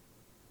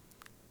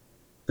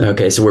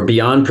 Okay, so we're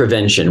beyond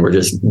prevention. We're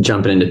just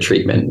jumping into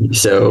treatment.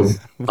 So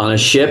on a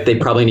ship, they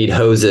probably need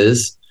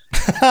hoses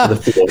for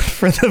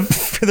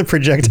the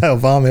projectile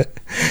vomit.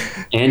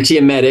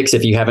 Antiemetics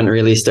if you haven't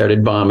really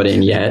started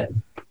vomiting yet.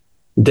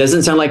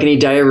 Doesn't sound like any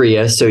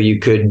diarrhea, so you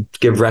could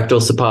give rectal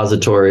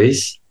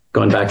suppositories.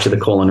 Going back to the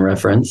colon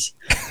reference.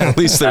 At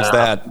least there's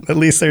that. At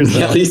least there's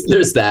that. At least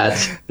there's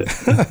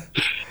that.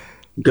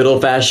 Good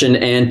old-fashioned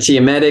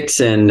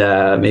antiemetics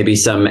and maybe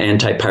some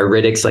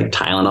antipyretics like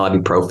Tylenol,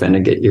 ibuprofen to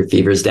get your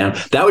fevers down.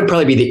 That would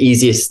probably be the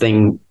easiest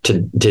thing to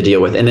deal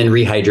with. And then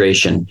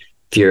rehydration.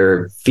 If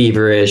you're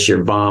feverish,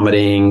 you're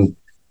vomiting,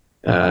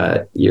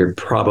 you're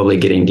probably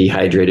getting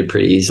dehydrated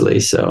pretty easily.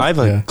 So I have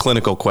a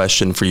clinical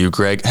question for you,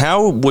 Greg.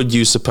 How would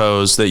you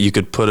suppose that you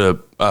could put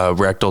a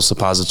rectal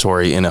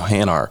suppository in a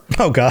Hanar?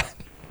 Oh, God.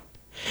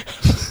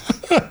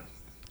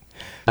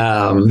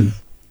 I'm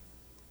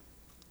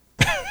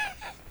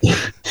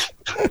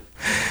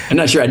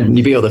not sure I'd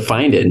be able to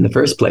find it in the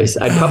first place.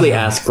 I'd probably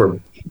ask for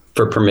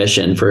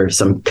permission, for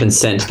some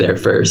consent there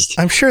first.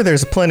 I'm sure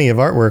there's plenty of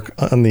artwork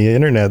on the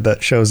internet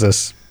that shows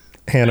us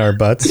our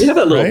butts. You have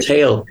a little right?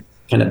 tail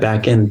kind of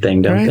back end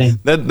thing, don't Right. they?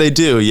 That they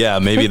do, yeah.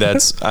 Maybe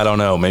that's I don't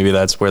know. Maybe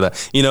that's where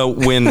that.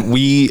 When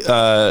we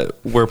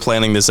were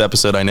planning this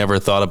episode, I never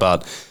thought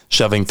about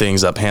shoving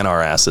things up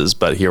our asses,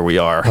 but here we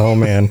are. Oh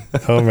man.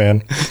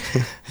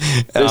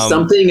 There's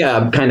something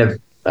kind of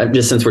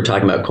just since we're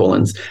talking about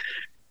colons,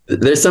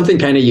 there's something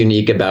kind of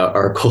unique about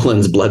our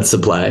colon's blood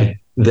supply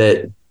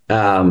that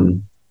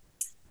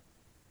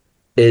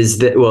is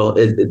that. Well,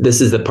 this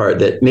is the part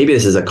that maybe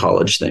this is a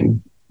college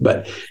thing,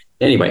 but.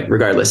 Anyway,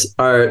 regardless,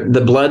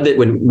 the blood that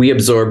when we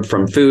absorb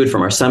from food,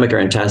 from our stomach, our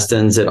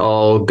intestines, it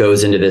all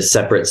goes into this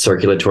separate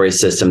circulatory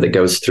system that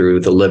goes through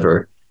the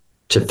liver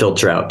to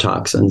filter out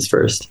toxins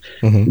first.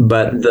 Mm-hmm.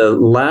 But the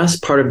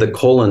last part of the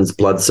colon's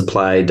blood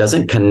supply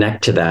doesn't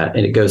connect to that,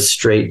 and it goes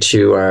straight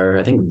to our,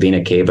 I think,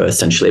 vena cava,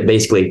 essentially. It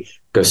basically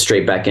goes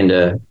straight back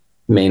into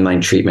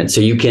mainline treatment.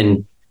 So you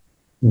can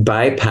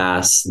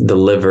bypass the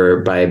liver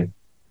by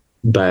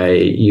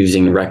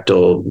using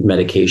rectal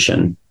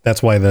medication.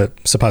 That's why the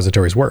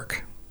suppositories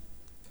work.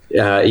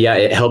 Yeah,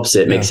 it helps.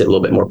 It makes it a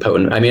little bit more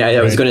potent. I mean,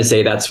 I was going to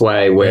say that's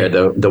why where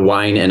the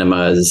wine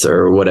enemas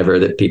or whatever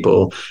that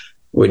people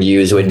would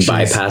use would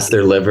bypass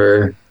their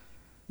liver,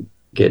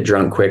 get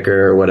drunk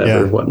quicker or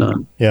whatever, whatnot.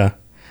 Yeah.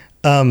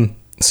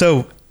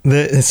 So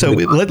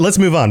let's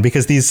move on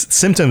because these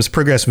symptoms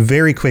progress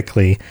very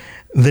quickly.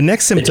 The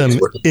next symptom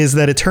is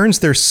that it turns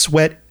their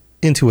sweat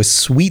into a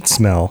sweet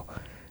smell.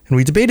 And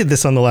we debated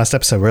this on the last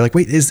episode. We're like,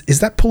 wait, is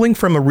that pulling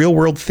from a real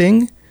world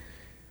thing?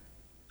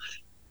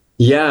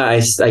 Yeah, I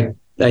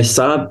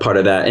saw part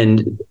of that.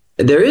 And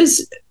there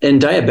is, in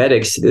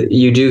diabetics,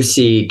 you do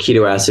see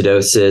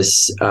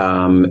ketoacidosis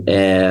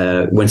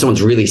when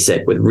someone's really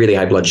sick with really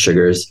high blood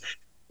sugars.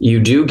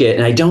 You do get,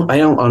 and I don't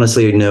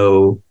honestly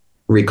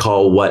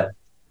recall what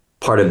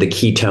part of the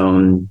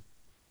ketone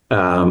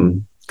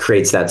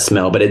creates that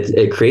smell, but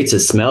it creates a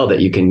smell that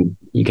you can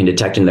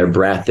detect in their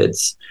breath.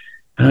 It's,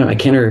 I don't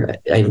know,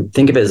 I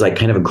think of it as like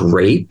kind of a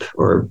grape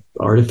or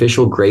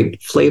artificial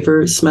grape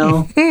flavor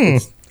smell.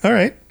 All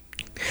right.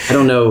 I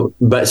don't know,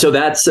 but so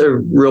that's a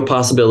real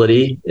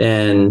possibility.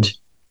 And,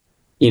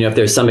 if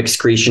there's some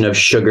excretion of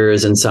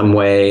sugars in some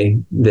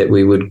way that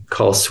we would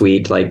call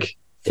sweet, like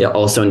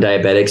also in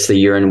diabetics, the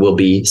urine will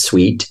be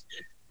sweet,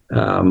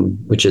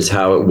 which is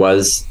how it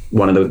was,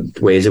 one of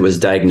the ways it was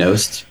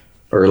diagnosed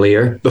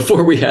earlier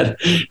before we had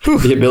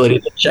the ability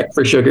to check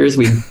for sugars.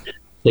 We'd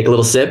take a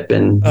little sip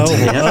and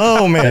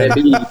oh man.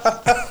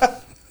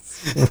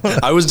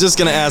 I was just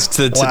going to ask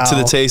to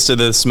the taste of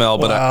the smell,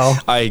 but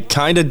I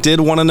kind of did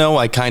want to know.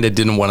 I kind of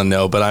didn't want to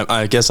know, but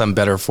I guess I'm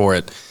better for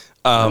it.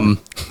 So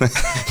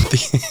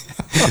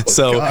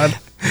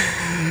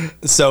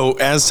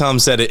as Tom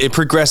said, it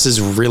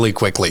progresses really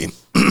quickly.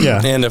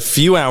 Yeah. And a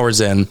few hours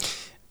in,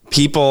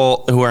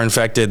 people who are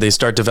infected, they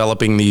start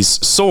developing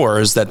these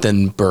sores that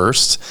then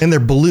burst. And they're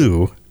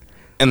blue.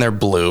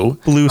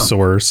 Blue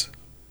sores.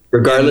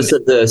 Regardless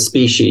of the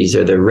species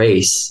or the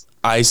race.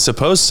 I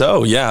suppose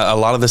so. Yeah. A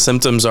lot of the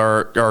symptoms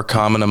are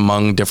common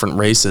among different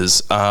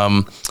races.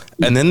 And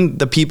then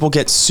the people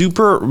get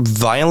super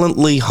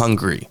violently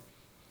hungry.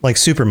 Like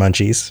super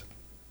munchies.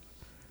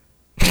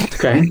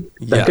 Okay.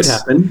 That could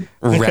happen.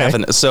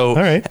 Ravenous. So all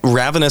right.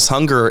 Ravenous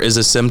hunger is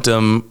a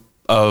symptom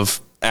of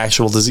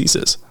actual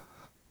diseases.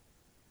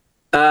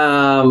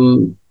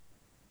 God,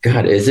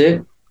 is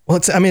it? Well,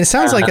 it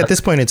sounds like at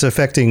this point it's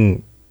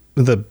affecting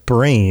the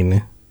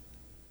brain.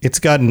 It's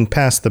gotten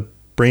past the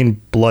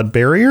brain blood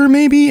barrier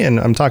maybe, and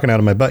I'm talking out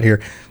of my butt here,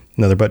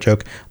 another butt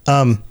joke.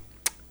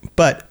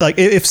 But like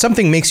if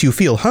something makes you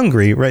feel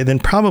hungry, right, then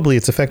probably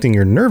it's affecting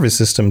your nervous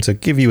system to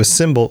give you a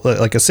symbol,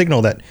 like a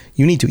signal that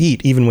you need to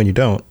eat even when you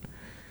don't.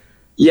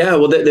 Yeah,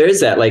 well, there is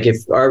that. Like if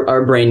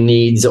our brain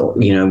needs,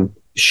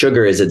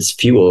 sugar as its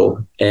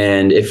fuel,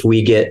 and if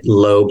we get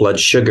low blood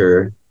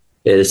sugar,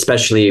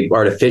 especially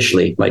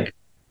artificially, like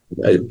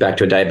back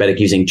to a diabetic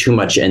using too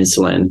much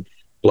insulin,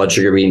 blood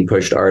sugar being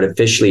pushed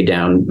artificially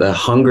down, the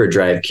hunger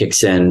drive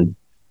kicks in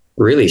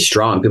really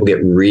strong. People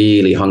get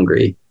really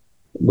hungry,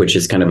 which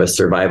is kind of a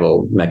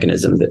survival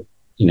mechanism that,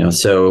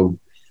 so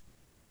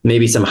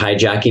maybe some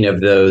hijacking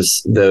of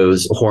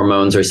those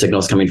hormones or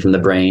signals coming from the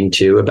brain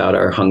too about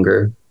our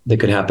hunger that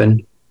could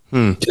happen.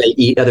 Do they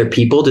eat other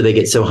people? Do they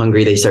get so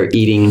hungry they start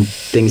eating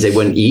things they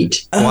wouldn't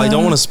eat? Well, I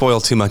don't want to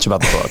spoil too much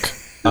about the book.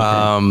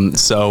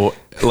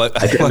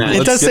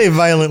 It does say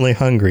violently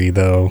hungry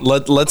though.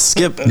 Let's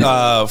skip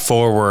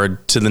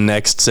forward to the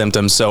next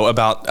symptom. So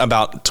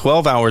about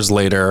 12 hours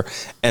later,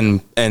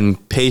 and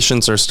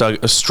patients are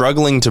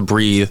struggling to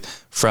breathe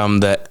from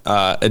the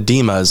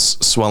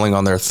edemas swelling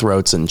on their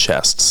throats and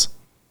chests.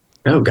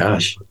 Oh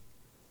gosh.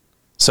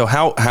 So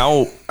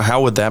how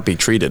would that be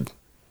treated?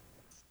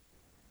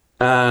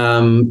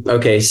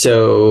 Okay,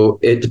 so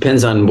it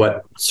depends on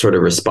what sort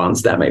of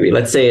response that may be.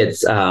 Let's say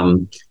it's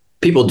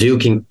people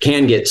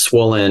can get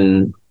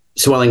swelling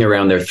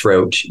around their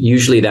throat.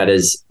 Usually that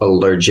is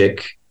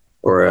allergic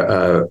or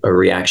a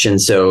reaction.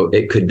 So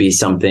it could be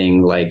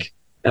something like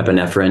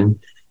epinephrine.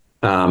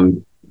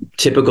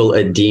 Typical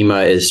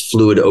edema is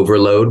fluid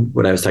overload,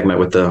 what I was talking about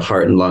with the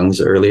heart and lungs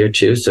earlier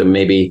too. So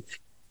maybe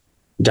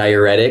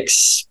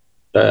diuretics,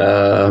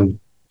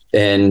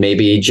 and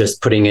maybe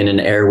just putting in an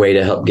airway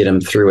to help get them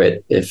through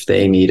it if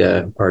they need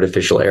a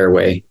artificial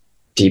airway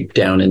deep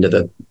down into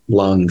the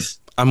lungs.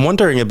 I'm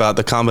wondering about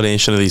the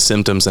combination of these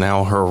symptoms and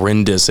how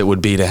horrendous it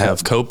would be to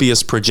have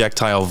copious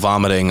projectile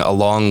vomiting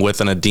along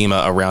with an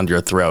edema around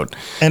your throat.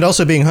 And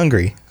also being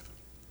hungry.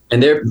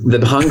 And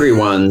the hungry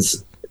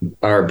ones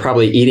are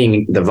probably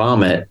eating the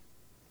vomit.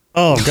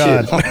 Oh,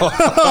 God.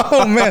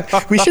 Oh, man.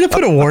 We should have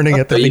put a warning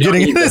at the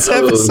beginning of this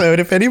episode.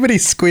 If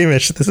anybody's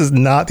squeamish, this is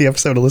not the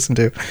episode to listen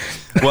to.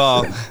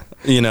 Well,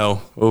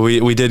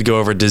 we did go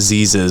over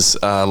diseases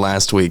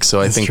last week,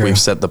 so I think we've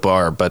set the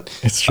bar. But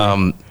it's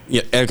true.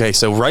 Yeah. Okay.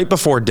 So right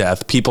before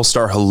death, people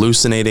start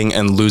hallucinating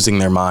and losing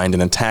their mind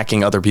and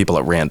attacking other people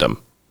at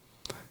random.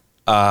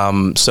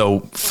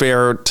 So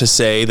fair to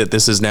say that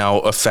this is now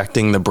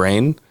affecting the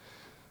brain?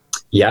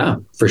 Yeah,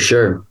 for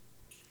sure.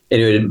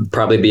 And it would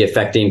probably be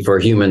affecting for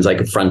humans like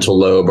a frontal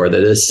lobe or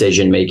the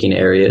decision-making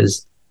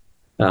areas.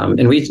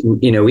 And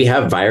we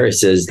have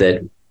viruses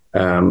that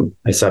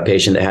I saw a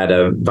patient that had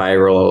a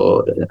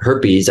viral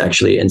herpes,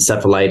 actually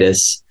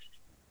encephalitis,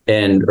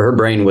 and her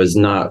brain was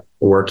not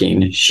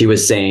working. She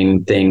was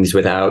saying things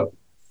without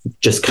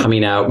just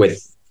coming out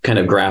with kind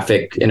of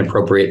graphic,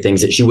 inappropriate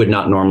things that she would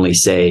not normally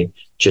say,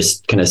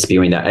 just kind of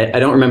spewing that. I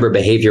don't remember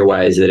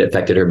behavior-wise that it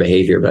affected her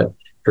behavior, but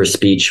her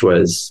speech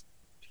was...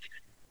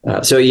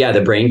 so yeah,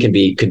 the brain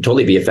could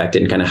totally be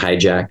affected and kind of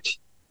hijacked.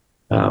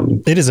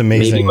 It is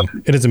amazing.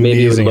 It is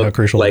amazing how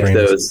crucial like the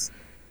brain those. is.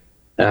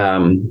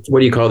 What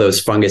do you call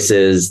those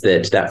funguses?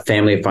 That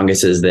family of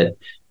funguses that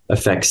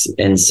affects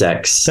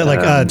insects.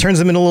 That turns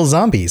them into little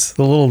zombies.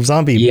 The little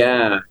zombie.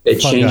 Yeah, it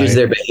changes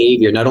their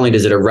behavior. Not only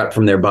does it erupt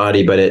from their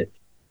body, but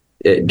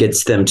it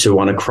gets them to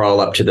want to crawl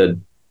up to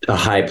a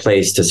high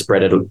place to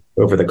spread it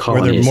over the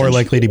colony. Where they're more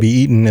likely to be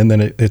eaten, and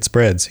then it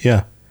spreads.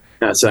 Yeah.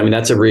 So, I mean,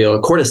 that's a real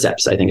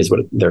cordyceps, I think is what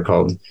they're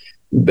called.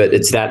 But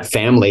it's that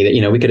family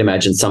that, we could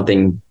imagine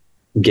something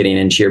getting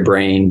into your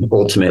brain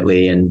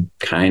ultimately and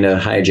kind of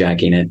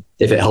hijacking it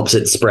if it helps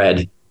it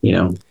spread,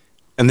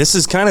 And this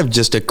is kind of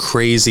just a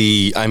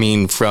crazy,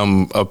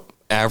 from a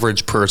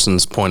average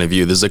person's point of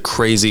view, there's a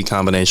crazy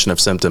combination of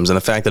symptoms. And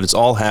the fact that it's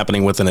all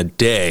happening within a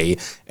day,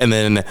 and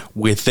then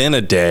within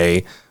a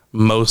day,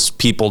 most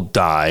people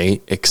die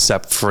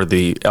except for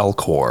the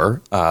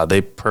Elcor.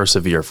 They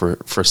persevere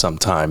for some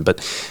time. But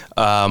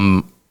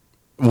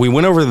we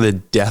went over the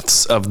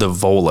deaths of the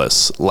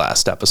Volus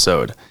last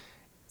episode.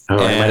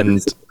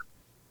 And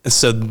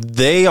so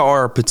they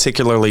are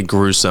particularly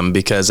gruesome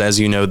because, as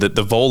you know, that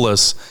the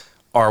Volus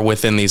are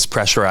within these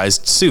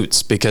pressurized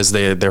suits because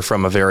they're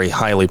from a very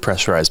highly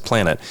pressurized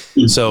planet.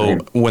 So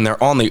when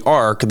they're on the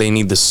Ark, they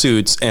need the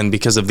suits. And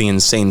because of the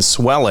insane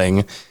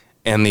swelling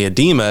and the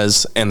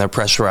edemas and the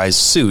pressurized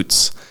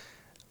suits,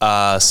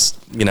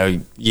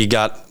 you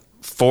got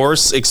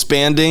force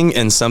expanding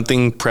and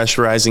something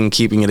pressurizing,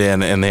 keeping it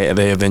in, and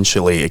they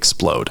eventually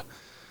explode.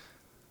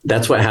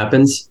 That's what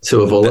happens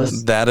to a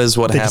Volus? That is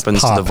what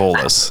happens to the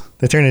Volus.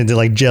 They turn into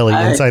like jelly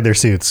inside their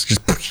suits.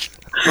 Just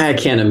I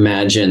can't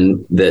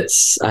imagine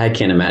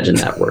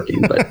that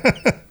working, but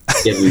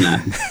give them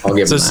that. I'll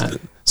give them that.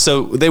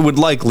 So they would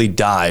likely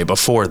die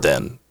before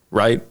then,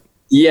 right?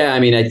 Yeah,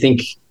 I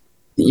think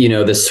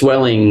the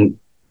swelling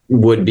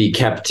would be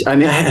kept. I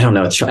don't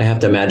know. I have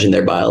to imagine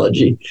their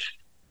biology.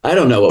 I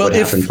don't know what would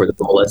happen for the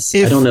Volus.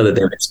 I don't know that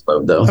they would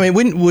explode, though.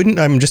 Wouldn't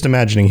I'm just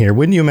imagining here.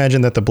 Wouldn't you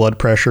imagine that the blood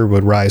pressure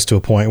would rise to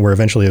a point where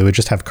eventually they would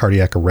just have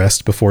cardiac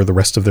arrest before the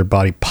rest of their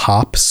body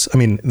pops?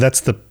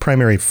 That's the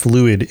primary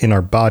fluid in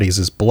our bodies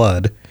is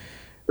blood.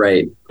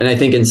 Right. And I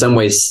think in some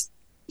ways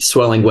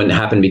swelling wouldn't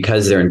happen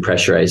because they're in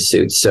pressurized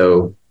suits.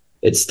 So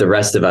it's the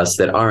rest of us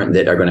that are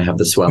going to have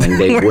the swelling.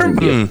 They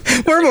wouldn't be.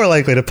 We're more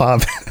likely to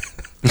pop.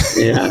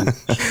 Yeah.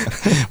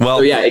 Well,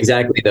 so yeah,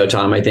 exactly though,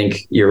 Tom. I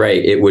think you're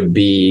right. It would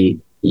be,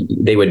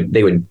 they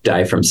would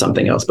die from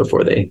something else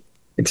before they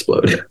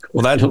explode.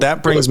 Well,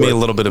 that brings me a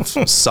little bit of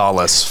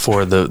solace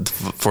for the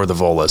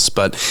Volus.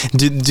 But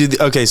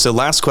okay. So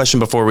last question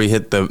before we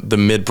hit the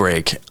mid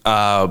break.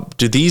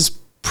 Do these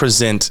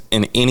present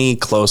in any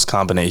close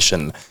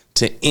combination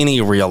to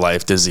any real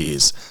life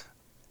disease,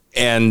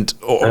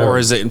 or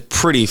is it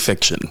pretty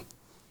fiction?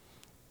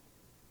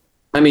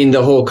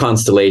 The whole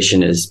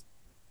constellation is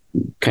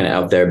kind of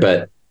out there,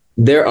 but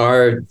there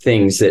are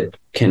things that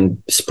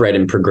can spread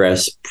and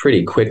progress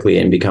pretty quickly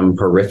and become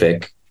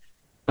horrific.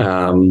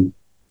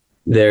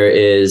 There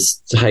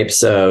is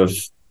types of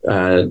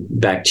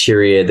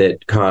bacteria that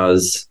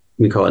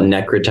we call it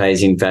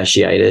necrotizing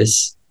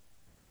fasciitis.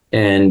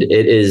 And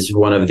it is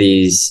one of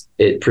these,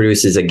 it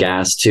produces a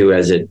gas too,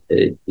 as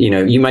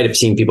you might have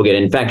seen people get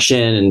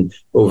infection and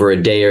over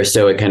a day or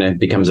so, it kind of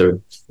becomes a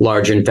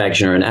larger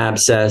infection or an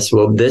abscess.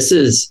 Well, this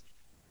is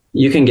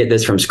you can get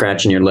this from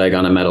scratching your leg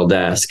on a metal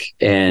desk.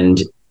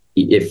 And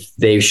if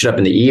they show up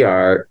in the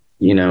ER,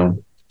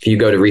 if you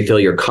go to refill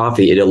your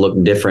coffee, it'll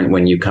look different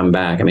when you come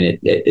back. I mean,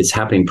 it's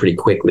happening pretty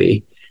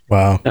quickly.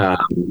 Wow.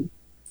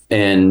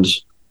 And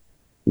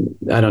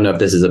I don't know if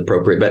this is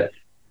appropriate, but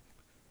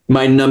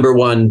my number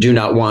one do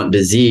not want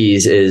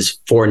disease is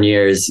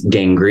Fournier's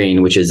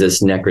gangrene, which is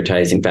this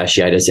necrotizing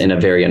fasciitis in a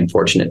very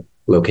unfortunate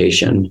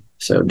location.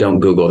 So don't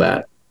Google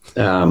that.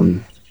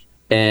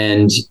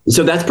 And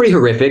so that's pretty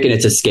horrific, and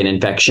it's a skin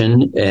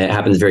infection. It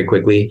happens very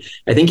quickly.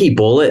 I think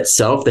Ebola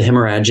itself, the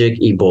hemorrhagic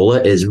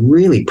Ebola, is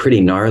really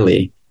pretty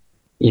gnarly.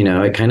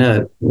 It kind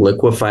of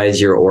liquefies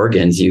your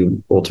organs.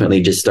 You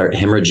ultimately just start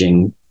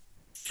hemorrhaging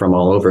from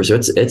all over. So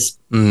it's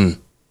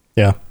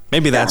yeah.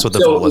 Maybe that's what the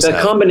so Ebola.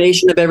 The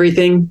combination of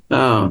everything,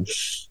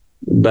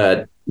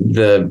 but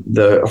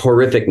the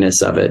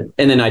horrificness of it.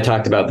 And then I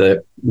talked about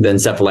the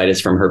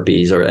encephalitis from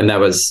herpes,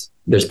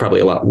 there's probably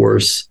a lot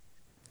worse.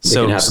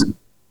 So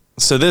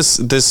this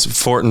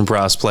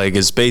Fortinbras plague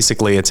is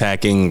basically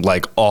attacking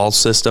like all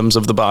systems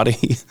of the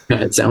body.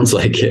 It sounds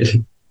like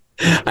it.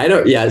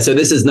 So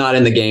this is not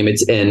in the game.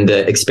 It's in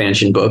the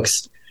expansion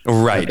books.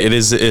 Right. Okay. It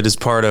is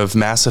part of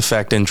Mass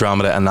Effect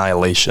Andromeda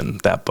Annihilation,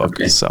 that book.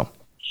 Okay.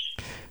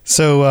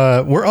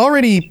 So we're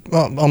already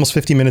almost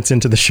 50 minutes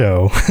into the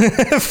show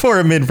for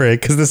a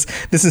mid-break, because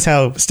this is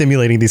how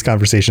stimulating these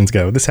conversations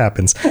go. This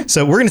happens.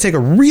 So we're going to take a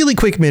really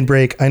quick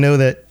mid-break. I know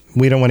that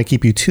we don't want to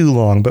keep you too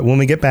long, but when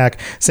we get back,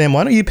 Sam,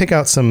 why don't you pick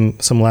out some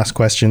last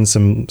questions,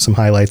 some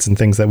highlights and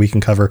things that we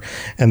can cover,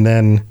 and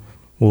then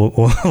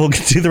we'll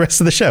do the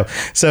rest of the show.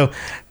 So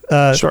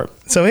sure.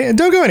 So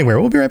don't go anywhere.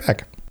 We'll be right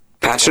back.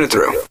 Patching it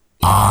through.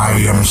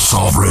 I am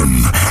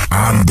sovereign,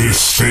 and this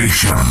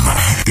station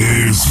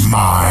is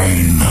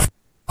mine.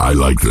 I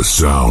like the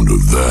sound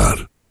of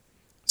that.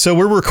 So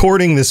we're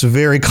recording this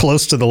very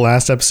close to the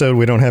last episode.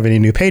 We don't have any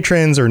new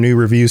patrons or new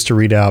reviews to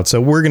read out.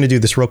 So we're going to do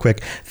this real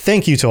quick.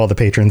 Thank you to all the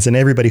patrons and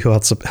everybody who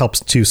helps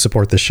to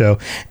support the show.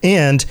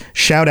 And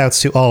shout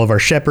outs to all of our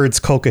shepherds,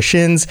 Kolka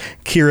Shins,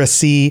 Kira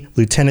C,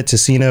 Lieutenant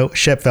Ticino,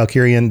 Shep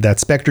Valkyrian,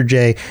 that's Spectre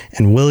J,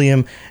 and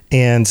William,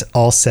 and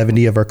all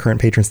 70 of our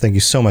current patrons. Thank you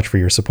so much for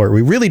your support.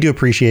 We really do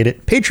appreciate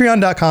it.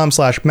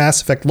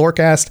 Patreon.com/Mass Effect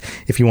Lorecast.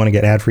 If you want to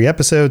get ad-free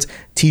episodes,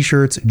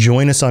 t-shirts,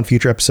 join us on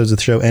future episodes of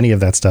the show, any of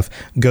that stuff,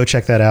 go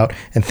check that out.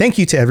 And thank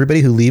you to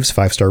everybody who leaves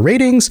 5-star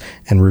ratings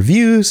and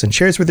reviews and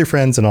shares with your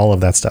friends and all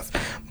of that stuff.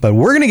 But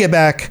we're going to get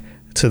back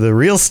to the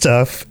real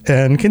stuff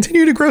and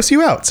continue to gross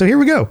you out. So here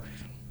we go.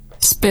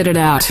 Spit it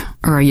out,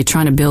 or are you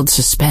trying to build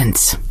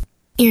suspense?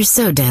 You're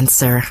so dense,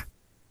 sir.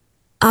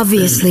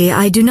 Obviously,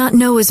 I do not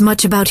know as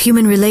much about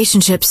human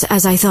relationships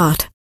as I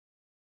thought.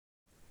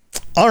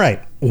 All right,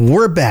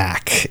 we're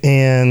back,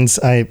 and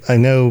I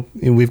know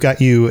we've got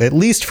you at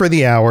least for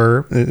the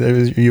hour. Are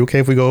you okay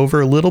if we go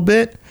over a little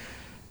bit?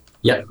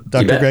 Yep.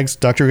 Dr.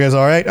 Greg's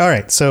all right. All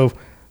right. So,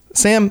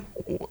 Sam,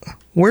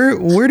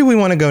 where do we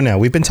want to go now?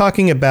 We've been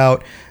talking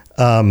about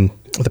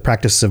the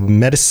practice of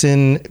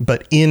medicine,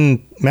 but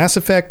in Mass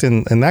Effect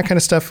and that kind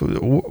of stuff.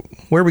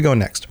 Where are we going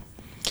next?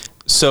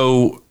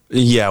 So,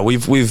 yeah,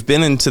 we've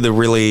been into the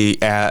really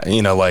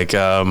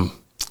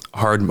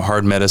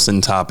hard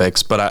medicine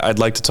topics, but I'd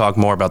like to talk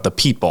more about the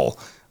people.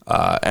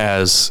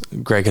 As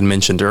Greg had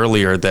mentioned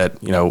earlier,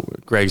 that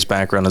Greg's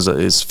background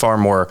is far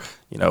more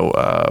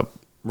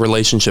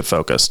relationship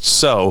focused.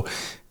 So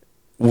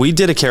we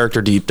did a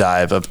character deep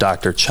dive of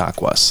Dr.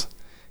 Chakwas.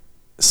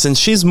 Since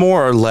she's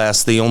more or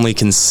less the only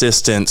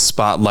consistent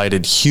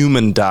spotlighted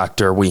human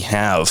doctor we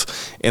have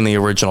in the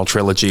original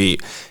trilogy,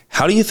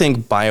 how do you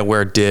think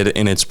BioWare did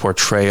in its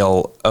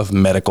portrayal of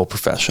medical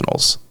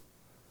professionals?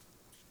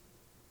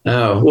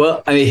 Oh,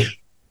 well, I mean,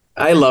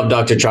 I love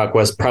Dr.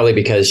 Chakwas probably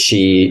because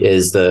she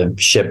is the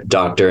ship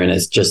doctor and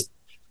it's just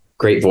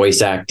great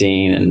voice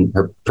acting and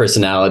her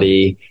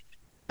personality.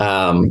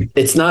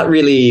 It's not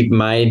really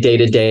my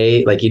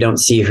day-to-day. Like, you don't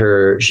see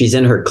her. She's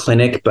in her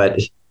clinic,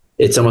 but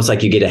it's almost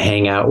like you get to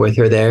hang out with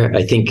her there.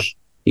 I think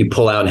you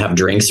pull out and have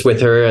drinks with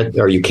her,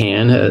 or you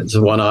can. It's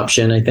one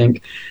option, I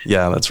think.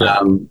 Yeah, that's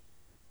right.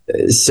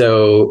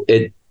 So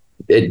it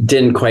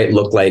didn't quite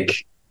look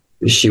like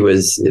she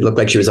was. It looked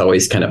like she was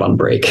always kind of on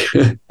break,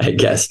 I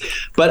guess.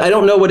 But I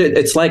don't know what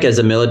it's like as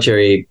a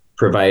military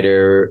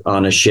provider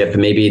on a ship.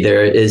 Maybe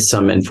there is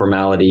some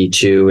informality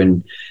too,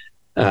 and.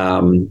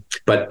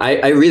 But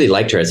I really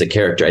liked her as a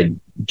character. I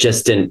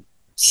just didn't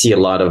see a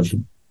lot of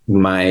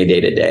my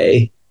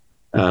day-to-day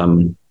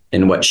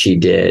in what she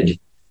did.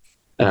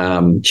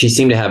 She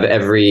seemed to have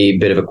every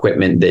bit of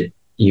equipment that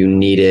you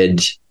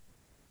needed.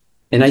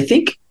 And I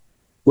think,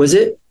 was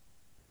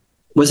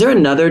there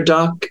another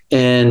doc?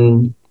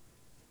 And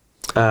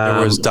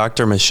there was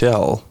Dr.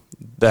 Michelle.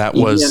 That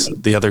was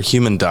the other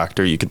human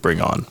doctor you could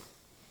bring on.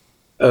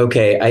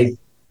 Okay.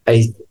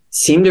 I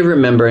seem to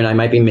remember, and I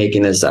might be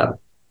making this up,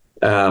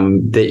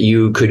 that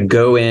you could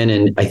go in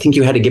and I think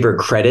you had to give her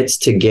credits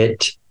to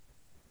get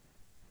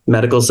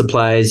medical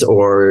supplies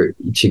or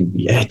to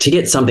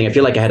get something. I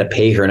feel like I had to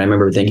pay her. And I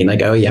remember thinking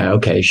like, oh yeah,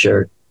 okay,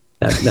 sure.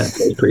 That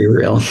feels pretty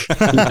real. You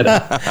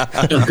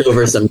gotta look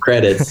over some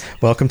credits.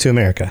 Welcome to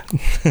America.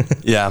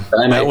 Yeah,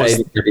 I might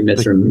be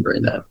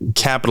misremembering that.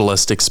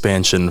 capitalist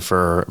expansion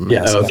for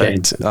Mass okay.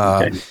 Effect.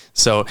 Okay.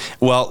 So,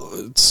 well,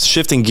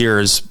 shifting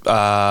gears,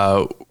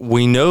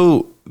 we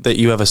know that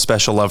you have a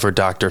special love for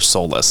Dr.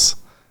 Solus,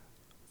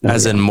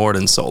 as in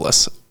Mordin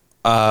Solus.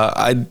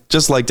 I'd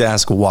just like to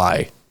ask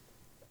why.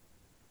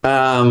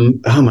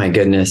 Oh my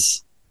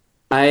goodness.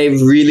 I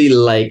really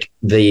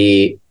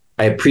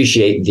I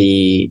appreciate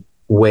the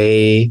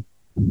way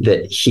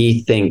that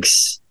he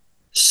thinks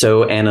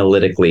so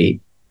analytically.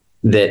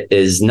 That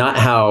is not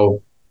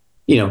how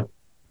the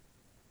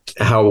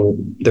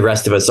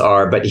rest of us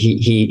are, but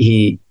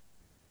he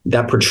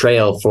that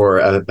portrayal for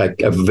a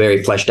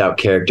very fleshed out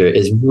character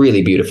is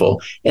really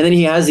beautiful. And then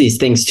he has these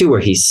things too, where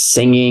he's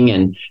singing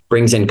and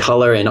brings in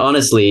color. And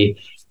honestly,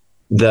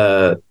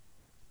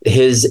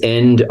 his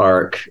end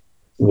arc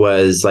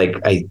was like,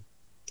 I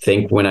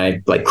think when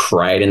I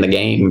cried in the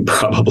game,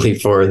 probably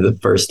for the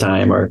first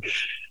time, or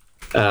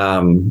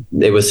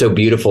it was so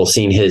beautiful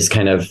seeing his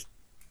kind of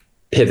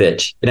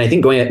pivot. And I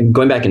think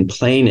going back and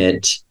playing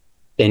it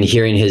and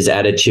hearing his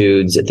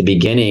attitudes at the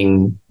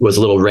beginning was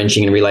a little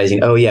wrenching, and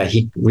realizing, oh yeah,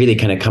 he really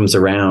kind of comes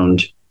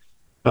around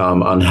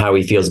on how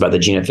he feels about the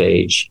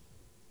genophage.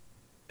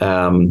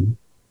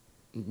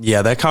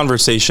 Yeah, that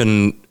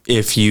conversation,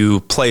 if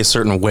you play a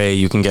certain way,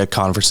 you can get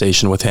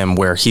conversation with him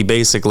where he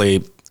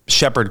basically,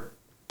 Shepard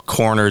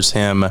corners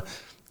him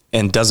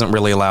and doesn't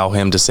really allow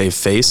him to save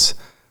face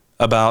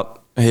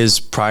about his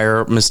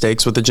prior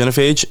mistakes with the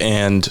genophage.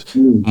 And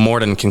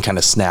Mordin can kind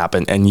of snap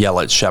and yell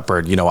at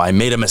Shepard, I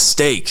made a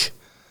mistake.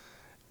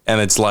 And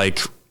it's like,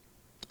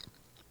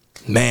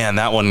 man,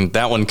 that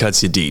one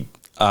cuts you deep.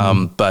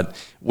 But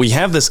we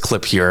have this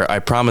clip here. I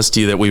promised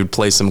you that we would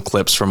play some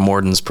clips from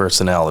Mordin's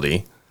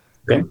personality.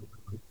 Okay.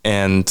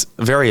 And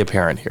very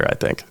apparent here, I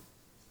think.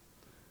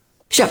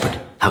 Shepard,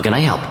 how can I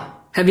help?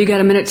 Have you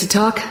got a minute to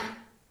talk?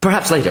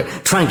 Perhaps later.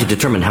 Trying to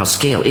determine how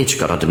Scale H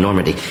got onto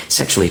Normandy.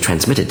 Sexually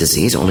transmitted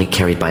disease only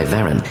carried by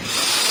Varen.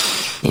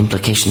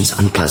 Implications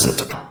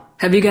unpleasant.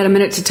 Have you got a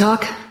minute to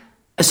talk?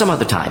 Some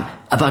other time.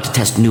 About to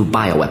test new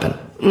bioweapon.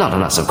 Not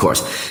on us, of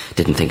course.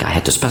 Didn't think I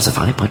had to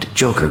specify, but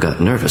Joker got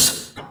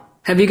nervous.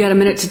 Have you got a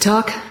minute to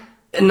talk?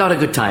 Not a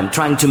good time.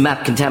 Trying to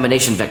map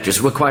contamination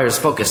vectors requires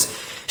focus.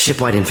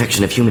 Shipwide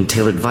infection of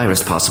human-tailored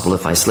virus possible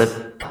if I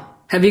slip.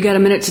 Have you got a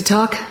minute to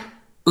talk?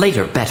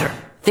 Later, better.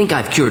 Think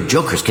I've cured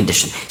Joker's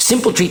condition.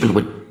 Simple treatment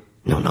would...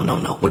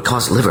 No. Would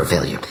cause liver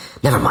failure.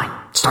 Never mind.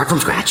 Start from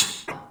scratch.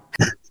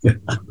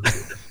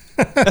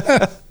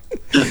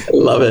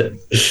 Love it.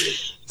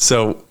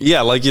 So,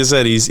 yeah, like you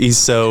said, he's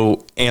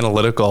so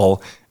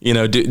analytical.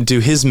 Do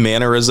his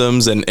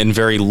mannerisms and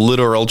very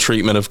literal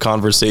treatment of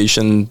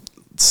conversation,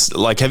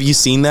 have you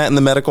seen that in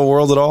the medical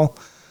world at all?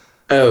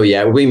 Oh,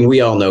 yeah. We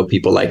all know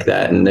people like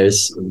that. And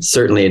there's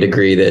certainly a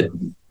degree that,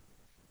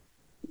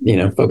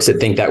 folks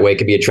that think that way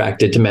could be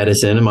attracted to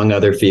medicine, among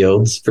other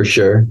fields, for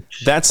sure.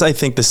 That's, I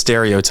think, the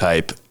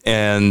stereotype.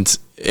 And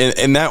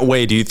in that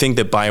way, do you think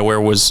that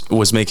BioWare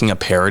was making a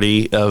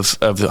parody of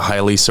the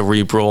highly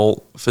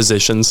cerebral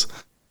physicians?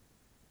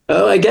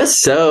 Oh, I guess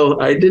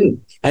so. I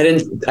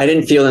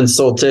didn't feel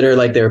insulted or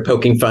like they were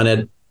poking fun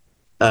at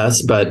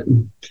us, but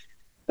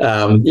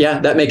yeah,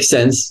 that makes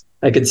sense.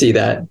 I could see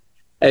that.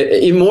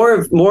 More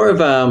of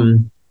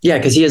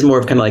because he is more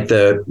of kind of like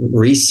the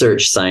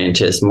research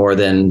scientist more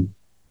than,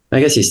 I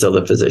guess he's still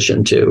the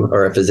physician too,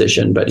 or a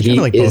physician, but he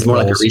is more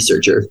like a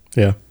researcher.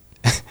 Yeah.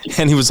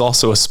 And he was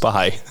also a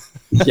spy.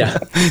 Yeah.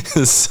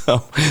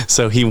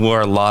 so he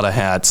wore a lot of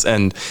hats.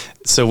 And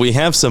so we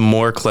have some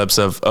more clips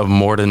of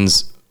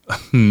Mordin's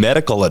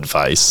medical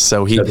advice.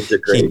 So he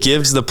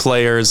gives the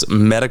players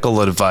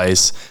medical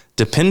advice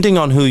depending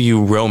on who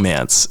you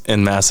romance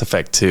in Mass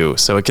Effect 2.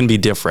 So it can be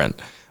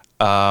different.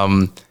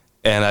 And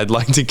I'd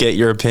like to get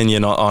your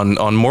opinion on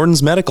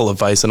Mordin's medical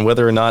advice and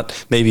whether or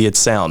not maybe it's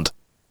sound.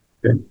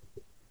 Okay.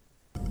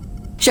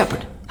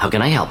 Shepard, how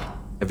can I help?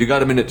 Have you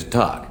got a minute to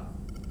talk?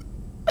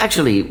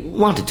 Actually,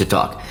 wanted to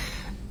talk.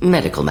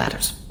 Medical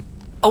matters.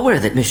 Aware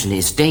that mission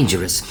is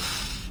dangerous.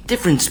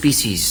 Different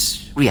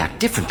species react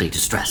differently to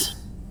stress.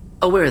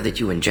 Aware that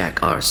you and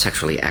Jack are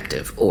sexually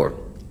active, or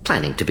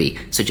planning to be.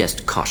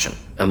 Suggest caution.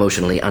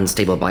 Emotionally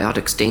unstable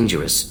biotics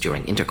dangerous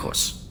during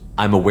intercourse.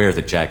 I'm aware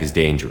that Jack is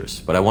dangerous,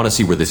 but I want to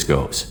see where this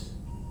goes.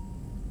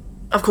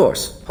 Of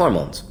course,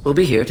 hormones. We'll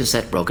be here to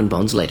set broken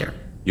bones later.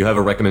 You have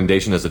a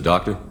recommendation as a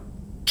doctor?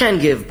 Can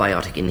give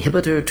biotic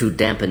inhibitor to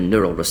dampen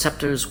neural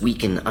receptors,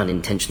 weaken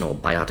unintentional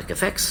biotic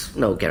effects.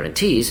 No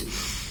guarantees.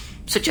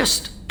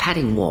 Suggest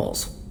padding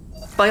walls.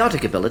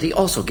 Biotic ability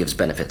also gives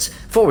benefits.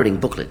 Forwarding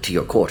booklet to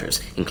your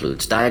quarters.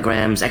 Includes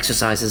diagrams,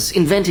 exercises,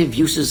 inventive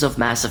uses of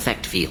Mass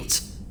Effect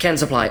fields. Can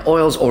supply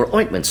oils or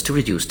ointments to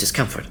reduce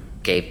discomfort.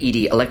 Gave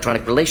ED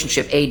electronic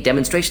relationship aid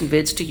demonstration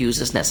vids to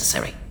use as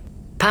necessary.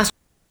 Past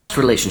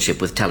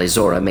relationship with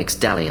Talizora makes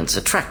dalliance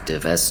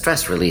attractive as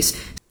stress release.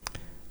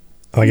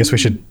 Oh, I guess we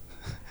should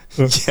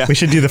We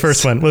should do the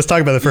first one. Let's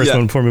talk about the first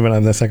one before we move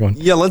on to the second one.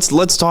 Yeah,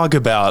 let's talk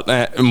about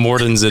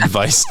Morden's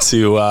advice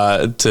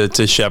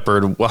to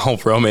Shepard while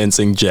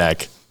romancing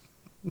Jack.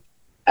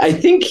 I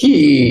think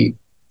he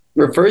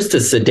refers to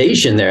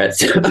sedation there at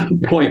some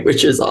point,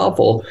 which is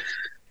awful.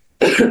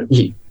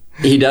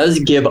 He does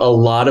give a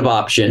lot of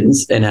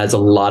options and has a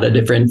lot of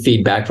different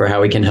feedback for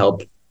how he can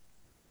help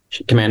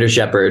Commander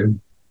Shepard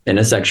in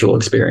a sexual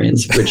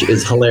experience, which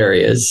is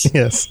hilarious.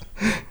 Yes.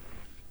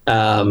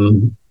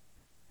 I'm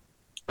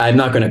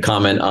not going to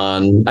comment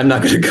on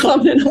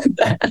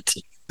that.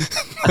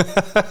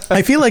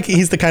 I feel like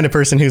he's the kind of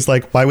person who's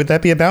like, why would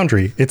that be a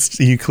boundary? It's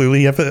you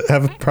clearly have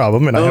a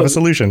problem and I have a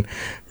solution,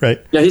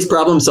 right? Yeah, he's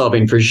problem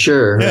solving for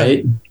sure,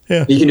 right?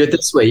 Yeah. You can do it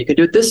this way. You can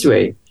do it this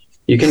way.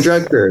 You can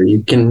drug her.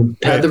 You can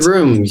pad the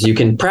rooms. You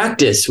can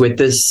practice with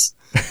this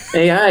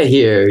AI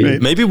here.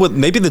 Right.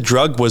 Maybe the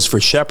drug was for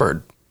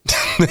Shepard.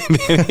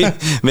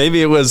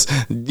 maybe it was,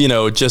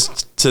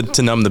 just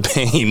to numb the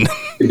pain.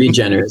 It could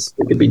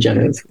be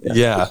generous.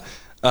 Yeah.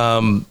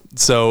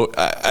 So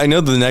I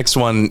know the next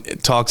one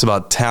talks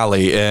about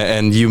Tally,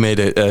 and you made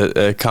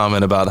a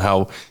comment about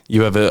how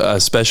you have a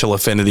special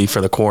affinity for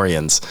the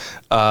Quarians,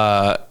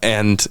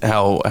 and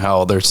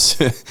how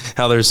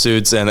their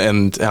suits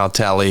and how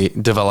Tally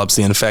develops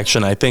the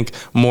infection. I think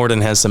Morden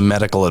has some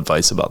medical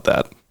advice about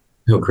that.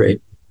 Oh,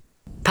 great.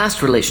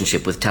 Past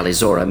relationship with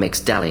Talizora makes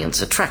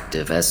dalliance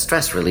attractive as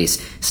stress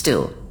release.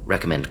 Still,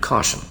 recommend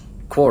caution.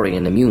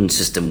 Quarian immune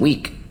system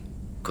weak.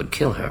 Could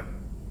kill her.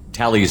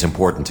 Tally is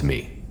important to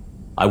me.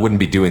 I wouldn't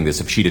be doing this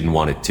if she didn't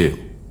want it too.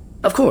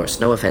 Of course,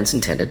 no offense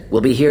intended.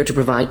 We'll be here to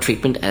provide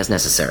treatment as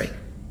necessary.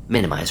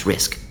 Minimize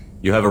risk.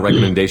 You have a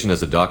recommendation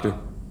as a doctor?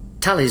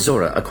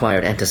 Talizora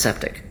acquired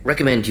antiseptic.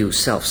 Recommend you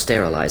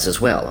self-sterilize as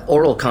well.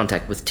 Oral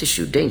contact with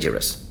tissue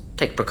dangerous.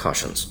 Take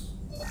precautions.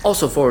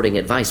 Also forwarding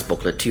advice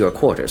booklet to your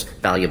quarters.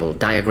 Valuable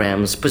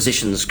diagrams,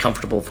 positions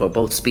comfortable for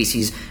both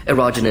species,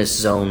 erogenous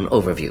zone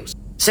overviews.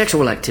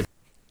 Sexual activity.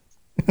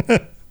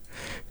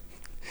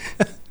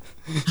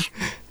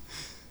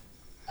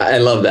 I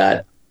love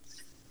that.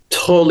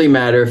 Totally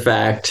matter of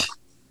fact.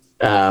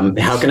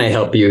 How can I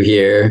help you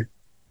here?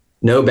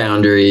 No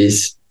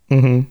boundaries.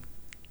 Mm-hmm.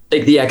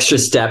 Take the extra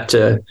step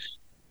to,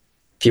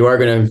 if you are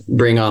going to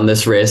bring on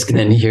this risk,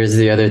 then here's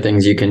the other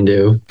things you can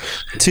do.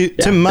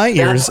 To my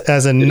ears,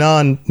 as a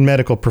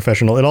non-medical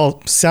professional, it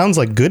all sounds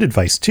like good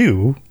advice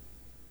too.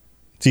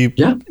 Do you?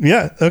 Yeah.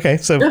 Yeah. Okay.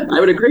 So. Yeah, I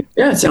would agree.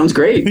 Yeah, it sounds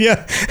great.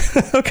 Yeah.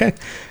 Okay.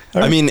 All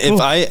right, I mean, cool.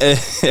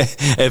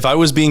 if I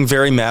was being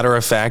very matter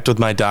of fact with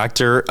my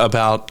doctor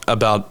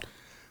about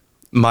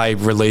my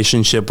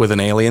relationship with an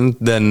alien,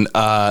 then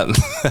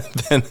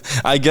then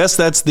I guess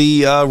that's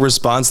the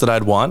response that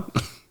I'd want.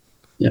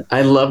 Yeah,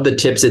 I love the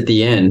tips at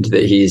the end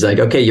that he's like,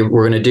 okay,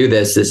 we're going to do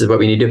this. This is what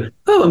we need to do.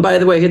 Oh, and by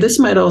the way, this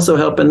might also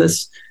help in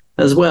this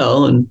as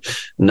well, and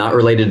not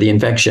related to the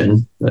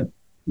infection. But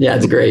yeah,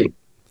 it's great.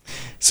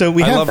 So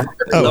we I love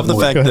the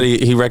fact that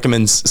he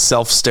recommends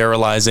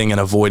self-sterilizing and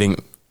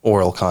avoiding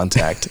oral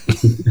contact.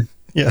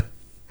 Yeah.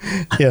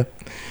 Yeah.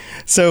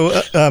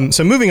 So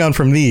moving on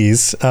from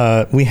these,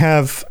 we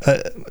have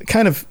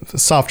kind of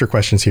softer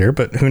questions here,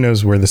 but who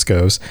knows where this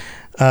goes.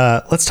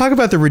 Let's talk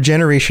about the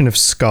regeneration of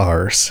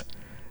scars,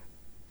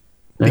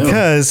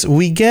 because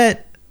we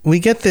get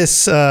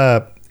this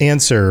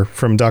answer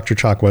from Dr.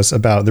 Chakwas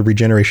about the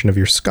regeneration of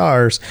your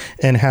scars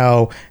and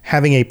how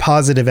having a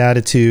positive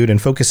attitude and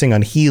focusing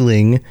on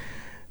healing,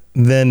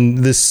 then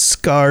the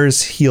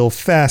scars heal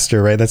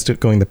faster, right? That's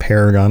going the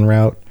Paragon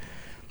route.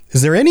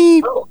 Is there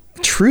any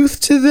truth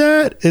to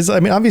that?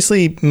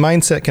 Obviously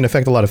mindset can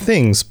affect a lot of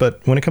things, but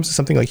when it comes to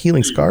something like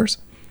healing scars?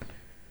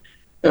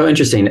 Oh,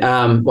 interesting.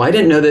 Well, I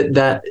didn't know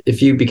that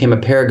if you became a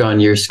Paragon,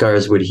 your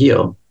scars would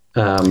heal.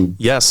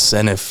 Yes,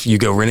 and if you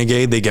go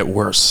Renegade, they get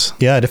worse.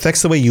 Yeah, it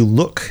affects the way you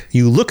look.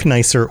 You look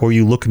nicer or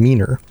you look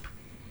meaner.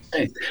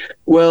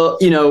 Well,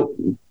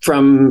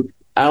 from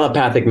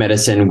allopathic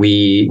medicine,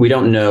 we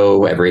don't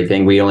know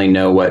everything. We only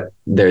know what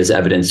there's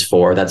evidence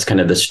for. That's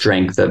kind of the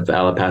strength of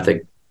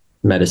allopathic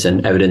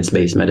medicine,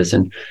 evidence-based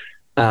medicine.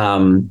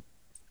 And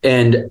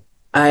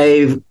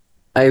I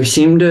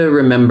seem to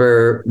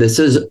remember this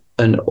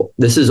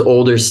is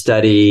older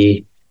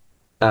study.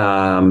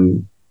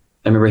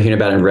 I remember hearing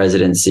about it in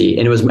residency,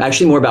 and it was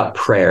actually more about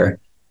prayer.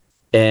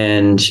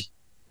 And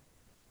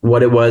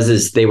what it was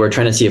is they were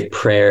trying to see if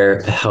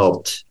prayer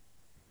helped.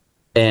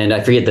 And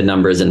I forget the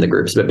numbers in the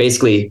groups, but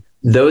basically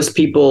those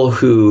people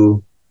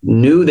who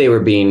knew they were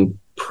being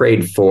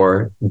prayed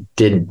for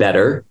did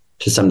better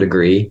to some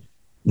degree.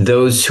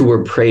 Those who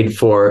were prayed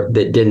for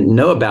that didn't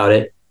know about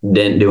it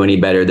didn't do any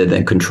better than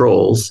the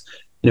controls.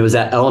 And it was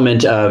that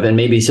element of, and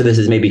maybe, so this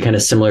is maybe kind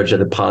of similar to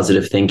the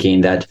positive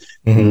thinking, that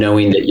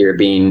knowing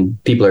that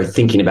people are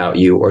thinking about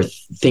you or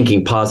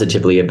thinking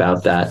positively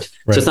about that.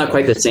 Right. So it's not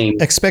quite the same.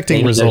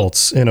 Expecting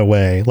results in a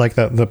way, like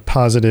the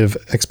positive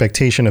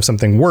expectation of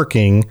something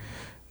working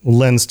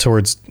lends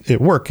towards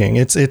it working.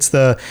 It's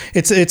the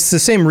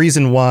same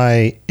reason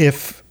why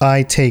if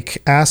I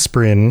take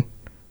aspirin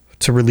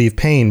to relieve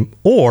pain,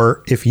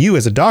 or if you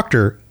as a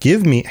doctor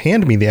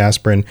hand me the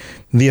aspirin,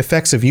 the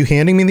effects of you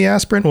handing me the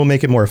aspirin will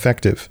make it more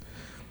effective.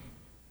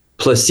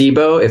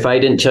 Placebo, if I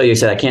didn't tell you, I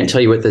said, I can't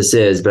tell you what this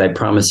is, but I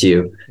promise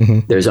you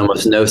there's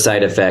almost no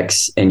side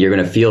effects and you're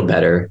going to feel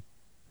better.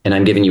 And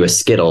I'm giving you a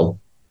Skittle.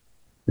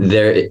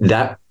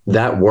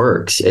 That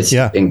works. It's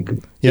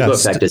placebo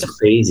effect is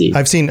crazy.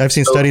 I've seen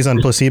studies on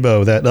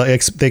placebo that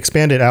they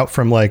expand it out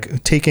from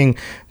like taking,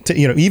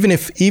 even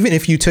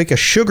if you take a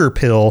sugar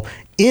pill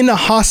in a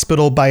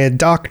hospital by a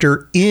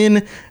doctor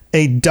in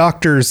a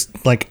doctor's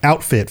like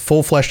outfit,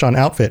 full fleshed on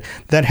outfit,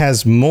 that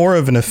has more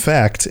of an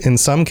effect in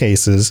some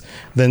cases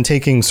than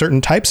taking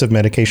certain types of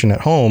medication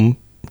at home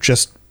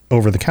just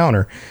over the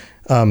counter.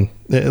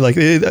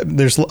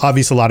 There's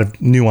obviously a lot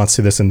of nuance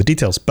to this in the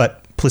details,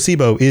 but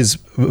placebo is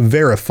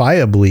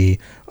verifiably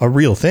a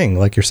real thing,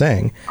 like you're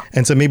saying.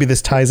 And so maybe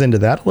this ties into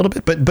that a little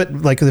bit, but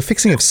like the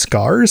fixing of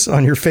scars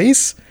on your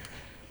face.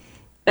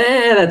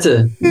 That's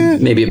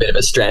maybe a bit of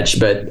a stretch,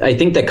 but I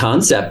think the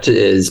concept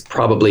is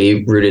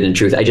probably rooted in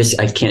truth. I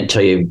can't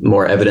tell you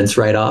more evidence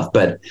right off,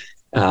 but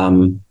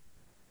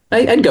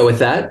I'd go with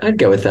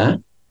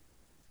that.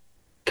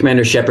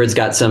 Commander Shepard's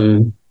got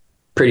some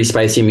pretty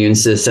spicy immune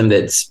system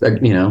that's, an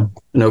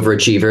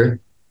overachiever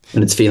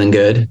when it's feeling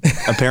good.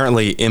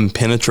 Apparently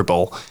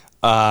impenetrable.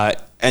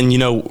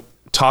 And,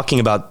 talking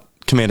about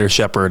Commander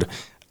Shepard,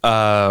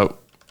 the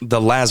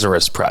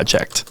Lazarus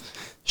Project.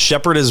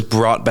 Shepard is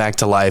brought back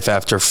to life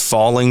after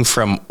falling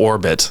from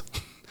orbit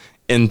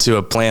into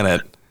a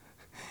planet.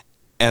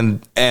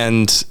 And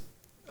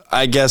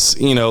I guess,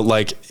 I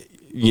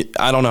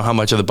don't know how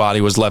much of the body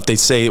was left. They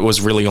say it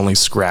was really only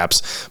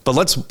scraps. But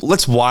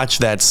let's watch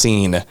that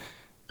scene.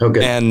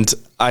 Okay. And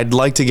I'd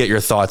like to get your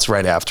thoughts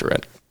right after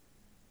it.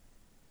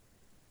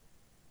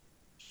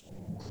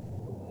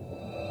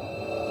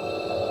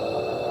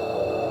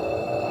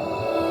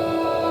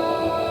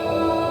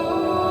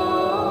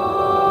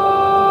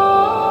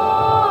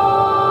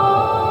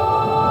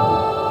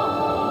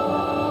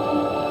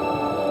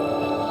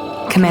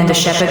 Commander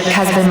Shepard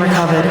has been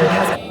recovered.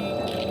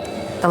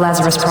 The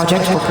Lazarus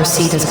Project will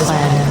proceed as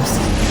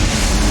planned.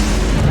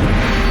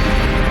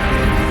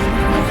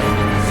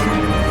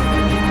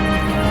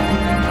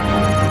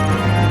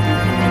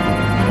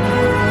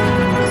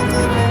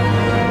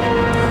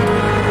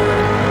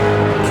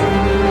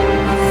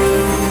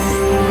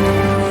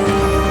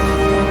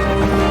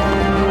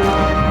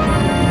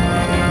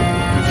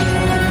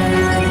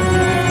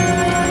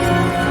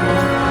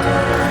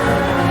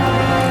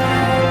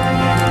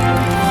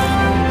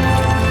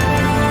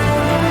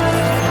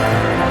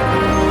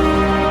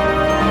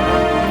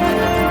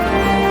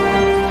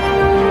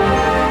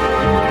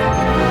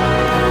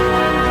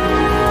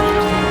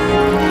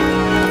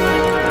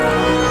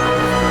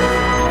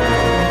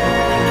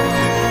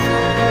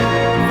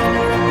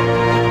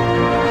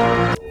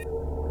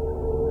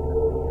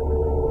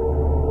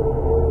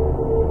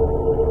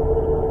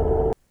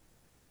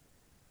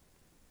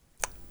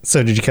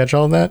 So did you catch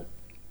all of that?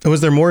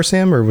 Was there more,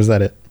 Sam, or was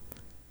that it?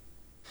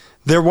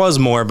 There was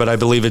more, but I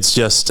believe it's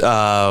just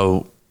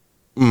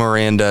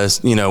Miranda,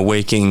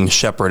 waking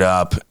Shepard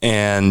up,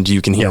 and you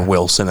can hear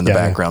Wilson in the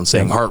background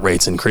saying heart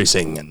rate's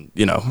increasing, and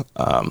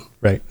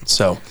right.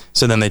 So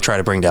then they try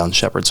to bring down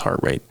Shepard's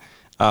heart rate.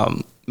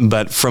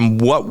 But from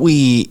what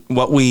we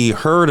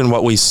heard and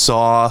what we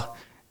saw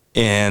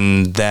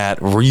in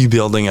that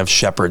rebuilding of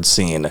Shepard's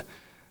scene,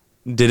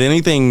 did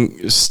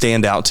anything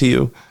stand out to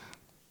you?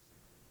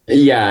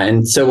 Yeah.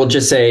 And so we'll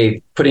just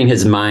say, putting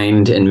his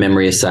mind and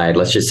memory aside,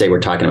 let's just say we're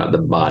talking about the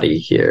body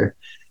here.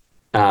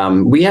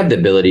 We have the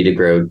ability to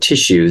grow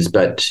tissues,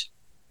 but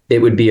it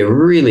would be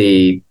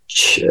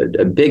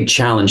a big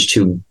challenge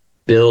to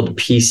build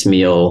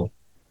piecemeal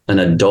an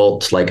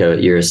adult like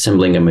you're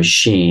assembling a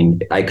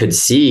machine. I could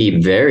see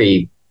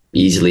very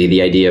easily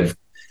the idea of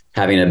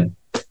having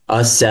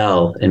a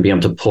cell and being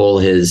able to pull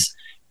his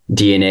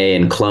DNA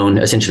and clone,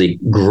 essentially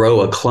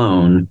grow a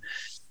clone.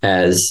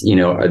 As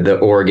the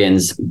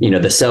organs,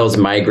 the cells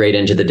migrate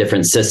into the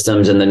different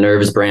systems and the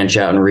nerves branch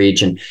out and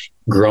reach, and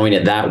growing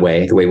it that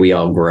way, the way we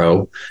all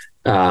grow.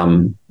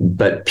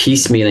 But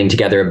piecemealing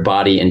together a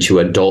body into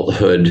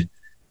adulthood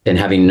and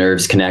having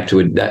nerves connect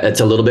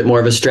that's a little bit more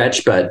of a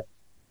stretch, but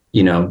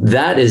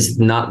that is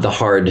not the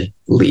hard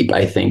leap.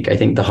 I think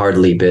the hard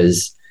leap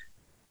is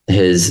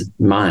his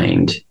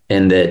mind,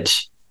 and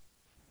that,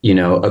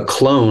 a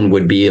clone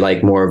would be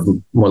like more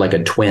like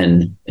a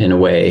twin in a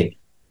way.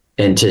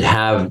 And to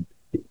have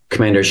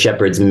Commander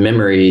Shepard's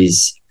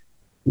memories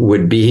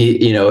would be,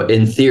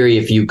 in theory,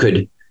 if you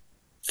could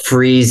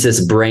freeze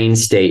this brain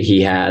state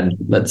he had,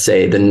 let's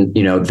say, then,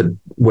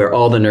 where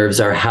all the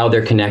nerves are, how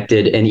they're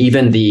connected, and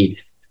even the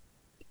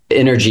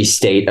energy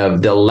state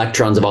of the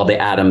electrons of all the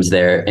atoms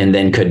there, and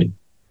then could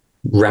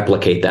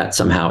replicate that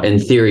somehow. In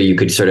theory, you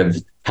could sort of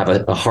have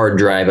a hard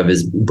drive of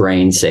his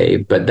brain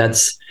saved, but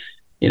that's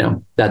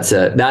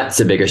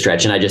a bigger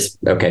stretch. And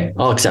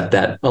I'll accept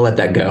that. I'll let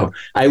that go.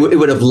 I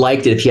would have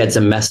liked it if he had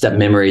some messed up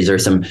memories or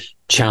some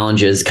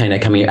challenges kind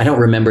of coming. I don't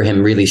remember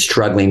him really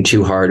struggling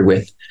too hard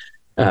with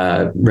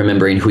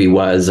remembering who he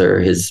was or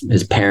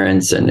his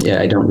parents. And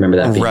I don't remember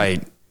that being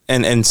right.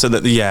 And so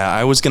that,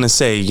 I was going to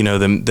say,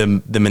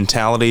 the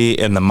mentality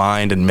and the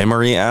mind and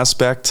memory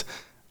aspect,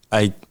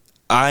 I,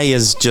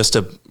 as just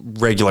a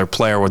regular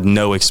player with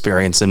no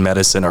experience in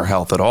medicine or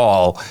health at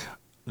all,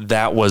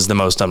 that was the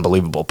most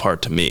unbelievable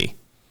part to me.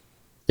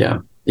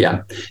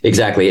 Yeah,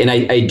 exactly. And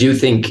I do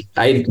think,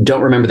 I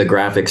don't remember the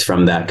graphics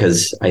from that,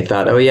 because I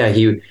thought,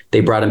 they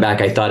brought him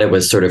back. I thought it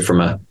was sort of from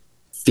a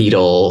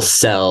fetal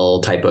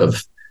cell type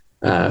of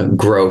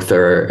growth,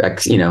 or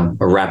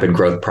a rapid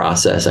growth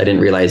process. I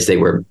didn't realize they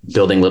were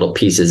building little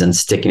pieces and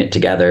sticking it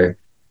together,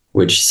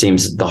 which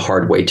seems the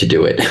hard way to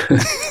do it.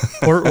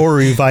 or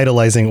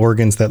revitalizing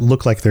organs that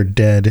look like they're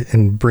dead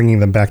and bringing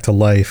them back to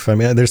life. I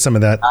mean, there's some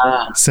of that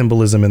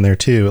symbolism in there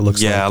too. It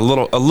looks like a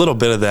little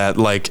bit of that,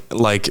 like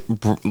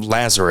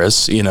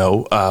Lazarus,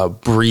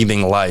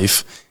 breathing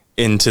life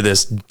into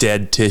this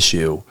dead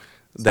tissue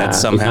that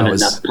somehow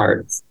is enough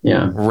parts.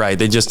 Yeah, right.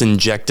 They just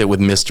inject it with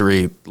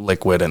mystery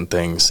liquid and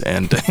things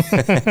and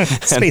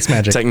space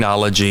magic,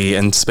 technology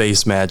and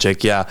space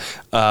magic. Yeah.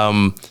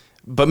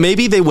 But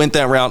maybe they went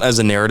that route as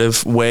a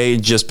narrative way,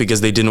 just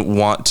because they didn't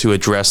want to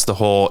address the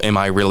whole "Am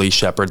I really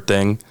Shepard"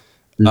 thing.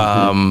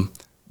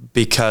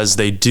 Because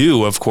they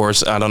do, of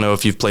course. I don't know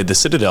if you've played the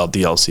Citadel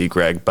DLC,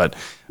 Greg, but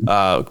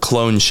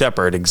clone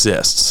Shepard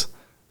exists.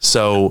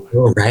 So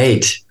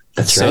right,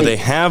 that's right. So they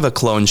have a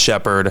clone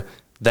Shepard.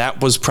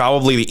 That was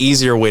probably the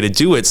easier way to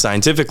do it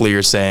scientifically,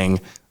 you're saying,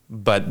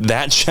 but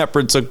that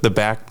Shepard took the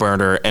back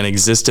burner and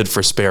existed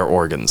for spare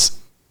organs.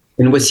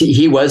 And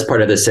he was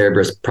part of the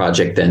Cerberus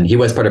project then? He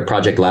was part of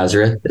Project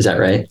Lazarus, is that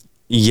right?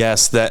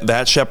 Yes,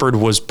 that Shepard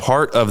was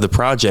part of the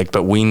project,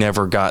 but we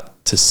never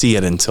got to see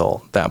it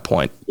until that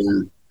point.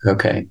 Yeah.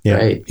 Okay,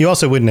 right. You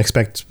also wouldn't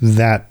expect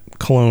that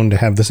clone to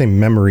have the same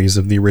memories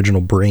of the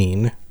original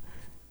brain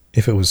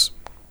if it was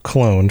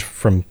cloned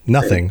from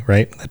nothing,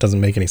 right? That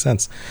doesn't make any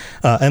sense.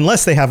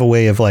 Unless they have a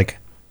way of like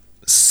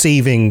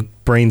saving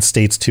brain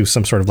states to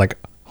some sort of like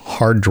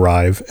hard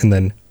drive and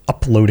then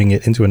uploading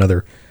it into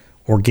another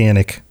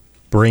organic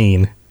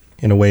brain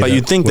in a way that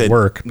you'd think would that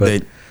work.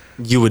 But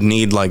you would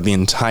need like the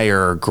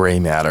entire gray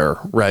matter,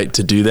 right,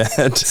 to do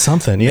that.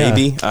 Something, yeah.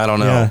 Maybe, I don't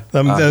know.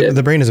 Yeah.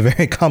 The brain is a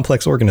very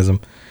complex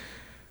organism.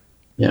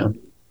 Yeah.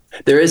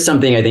 There is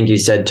something I think you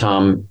said,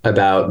 Tom,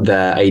 about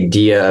the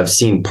idea of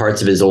seeing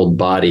parts of his old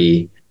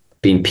body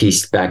being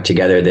pieced back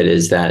together.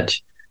 That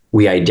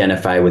we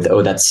identify with,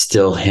 that's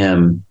still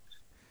him,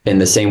 in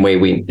the same way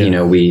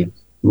we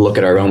look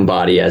at our own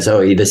body as,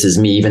 this is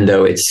me, even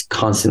though it's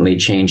constantly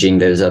changing.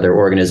 There's other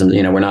organisms,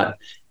 we're not,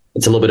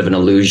 it's a little bit of an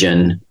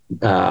illusion.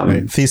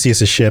 Right.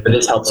 Theseus' ship. But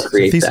this helps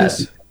create Theseus?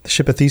 that. The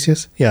ship of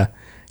Theseus? Yeah.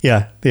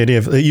 Yeah. The idea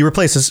of you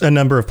replace a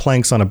number of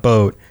planks on a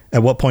boat.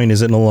 At what point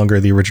is it no longer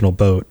the original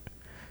boat?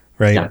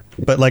 Right. Yeah.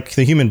 But like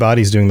the human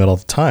body's doing that all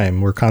the time.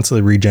 We're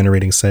constantly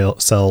regenerating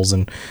cells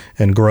and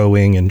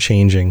growing and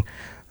changing.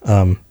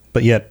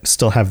 But yet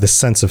still have this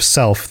sense of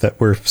self that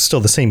we're still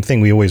the same thing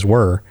we always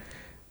were,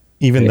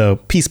 even though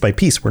piece by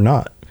piece we're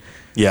not.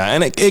 Yeah.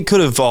 And it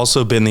could have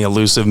also been the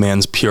Elusive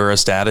Man's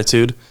purest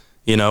attitude,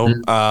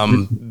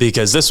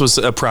 because this was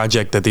a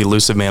project that the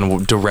Elusive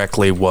Man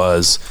directly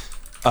was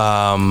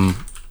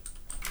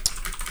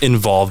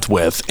involved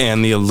with.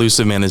 And the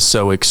Elusive Man is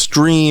so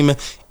extreme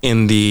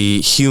in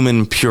the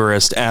human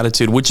purist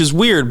attitude, which is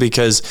weird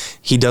because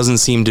he doesn't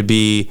seem to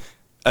be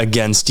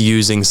against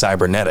using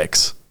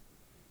cybernetics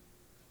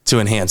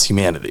to enhance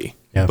humanity.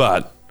 Yeah.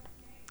 But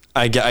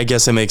I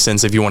guess it makes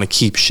sense if you want to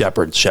keep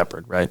Shepard,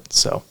 right?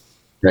 So,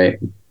 right.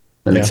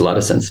 That makes a lot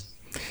of sense.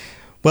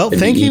 Well,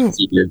 thank you.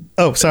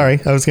 Oh, sorry.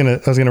 I was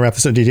gonna wrap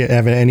this up. Did you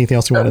have anything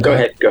else you wanted to go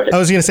ahead. I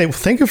was gonna say, well,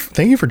 thank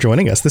you for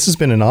joining us. This has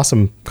been an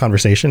awesome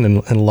conversation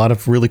and a lot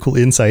of really cool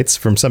insights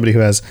from somebody who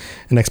has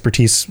an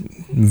expertise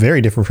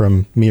very different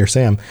from me or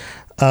Sam.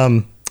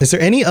 Is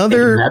there any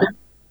other?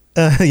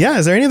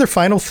 Is there any other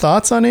final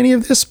thoughts on any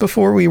of this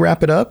before we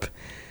wrap it up?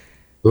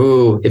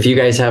 Ooh, if you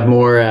guys have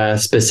more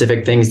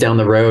specific things down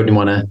the road and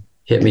want to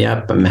hit me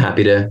up, I'm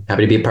happy to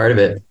be a part of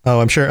it. Oh,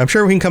 I'm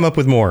sure we can come up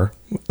with more.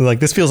 Like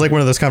this feels like one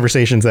of those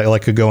conversations that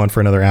like could go on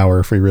for another hour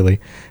if we really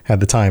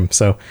had the time.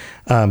 So,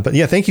 but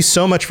yeah, thank you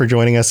so much for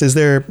joining us. Is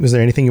there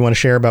anything you want to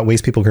share about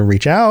ways people can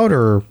reach out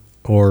or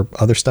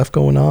other stuff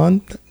going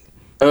on?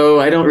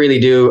 Oh, I don't really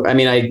do. I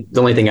mean, the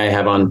only thing I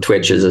have on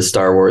Twitch is a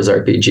Star Wars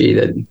RPG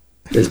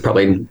that is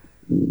probably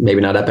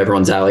maybe not up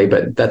everyone's alley,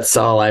 but that's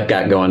all I've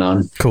got going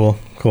on. Cool.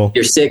 If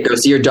you're sick, go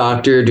see your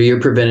doctor, do your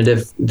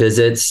preventative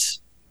visits.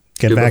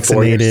 Get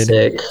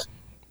vaccinated.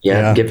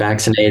 Yeah, get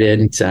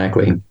vaccinated.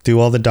 Exactly. Do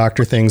all the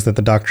doctor things that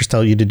the doctors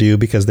tell you to do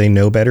because they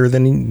know better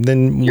than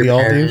we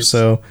all do.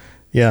 So,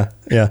 yeah.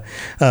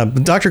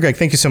 Dr. Greg,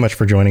 thank you so much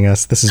for joining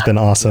us. This has been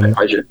awesome. My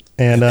pleasure.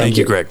 And thank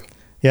you, Greg.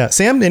 Yeah,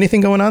 Sam, anything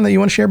going on that you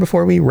want to share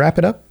before we wrap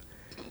it up?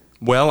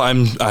 Well,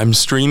 I'm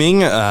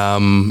streaming,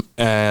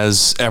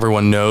 as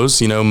everyone knows.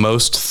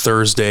 Most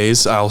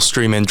Thursdays I'll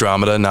stream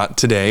Andromeda. Not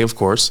today, of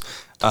course.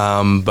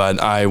 But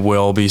I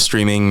will be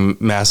streaming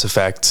Mass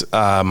Effect,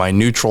 my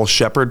Neutral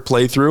Shepard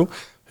playthrough,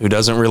 who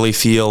doesn't really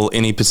feel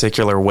any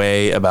particular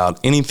way about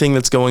anything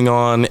that's going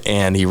on,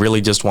 and he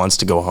really just wants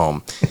to go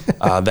home.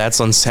 That's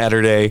on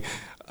Saturday.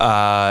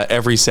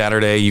 Every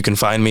Saturday. You can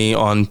find me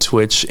on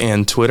Twitch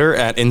and Twitter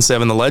at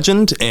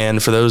N7TheLegend.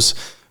 And for those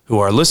who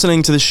are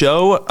listening to the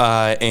show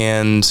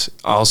and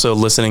also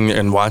listening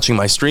and watching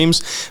my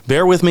streams,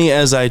 bear with me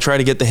as I try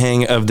to get the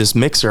hang of this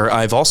mixer.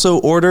 I've also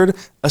ordered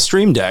a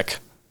Stream Deck.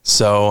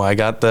 So I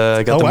got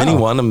the mini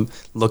one. I'm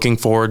looking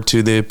forward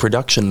to the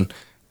production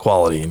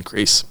quality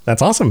increase.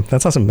 That's awesome.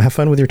 That's awesome. Have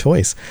fun with your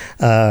toys.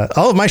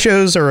 All of my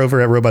shows are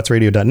over at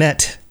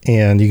robotsradio.net,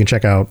 and you can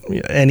check out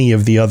any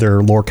of the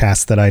other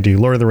lorecasts that I do,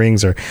 Lord of the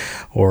Rings or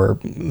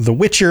The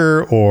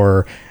Witcher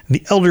or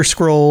The Elder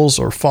Scrolls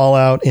or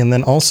Fallout, and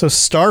then also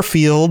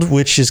Starfield,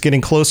 which is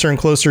getting closer and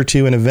closer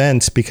to an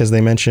event because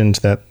they mentioned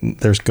that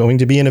there's going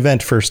to be an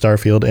event for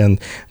Starfield, and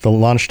the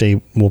launch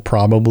date will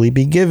probably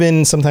be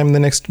given sometime in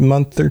the next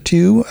month or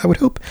two, I would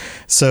hope.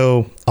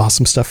 So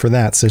awesome stuff for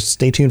that. So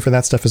stay tuned for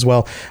that stuff as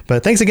well.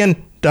 But thanks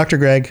again, Dr.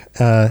 Greg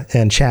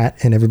and Chat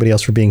and everybody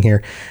else for being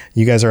here.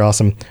 You guys are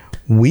awesome.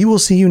 We will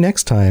see you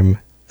next time.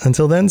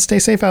 Until then, stay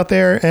safe out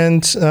there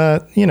and,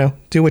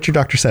 do what your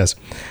doctor says.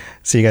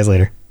 See you guys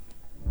later.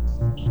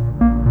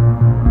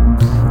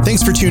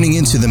 Thanks for tuning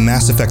in to the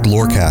Mass Effect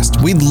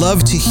Lorecast. We'd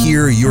love to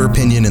hear your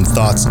opinion and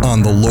thoughts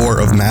on the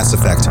lore of Mass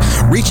Effect.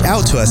 Reach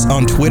out to us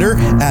on Twitter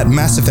at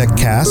Mass Effect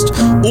Cast,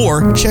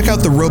 or check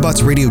out the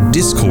Robots Radio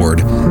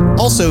Discord.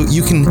 Also,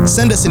 you can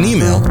send us an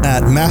email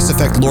at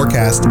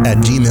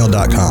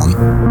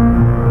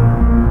masseffectlorecast@gmail.com.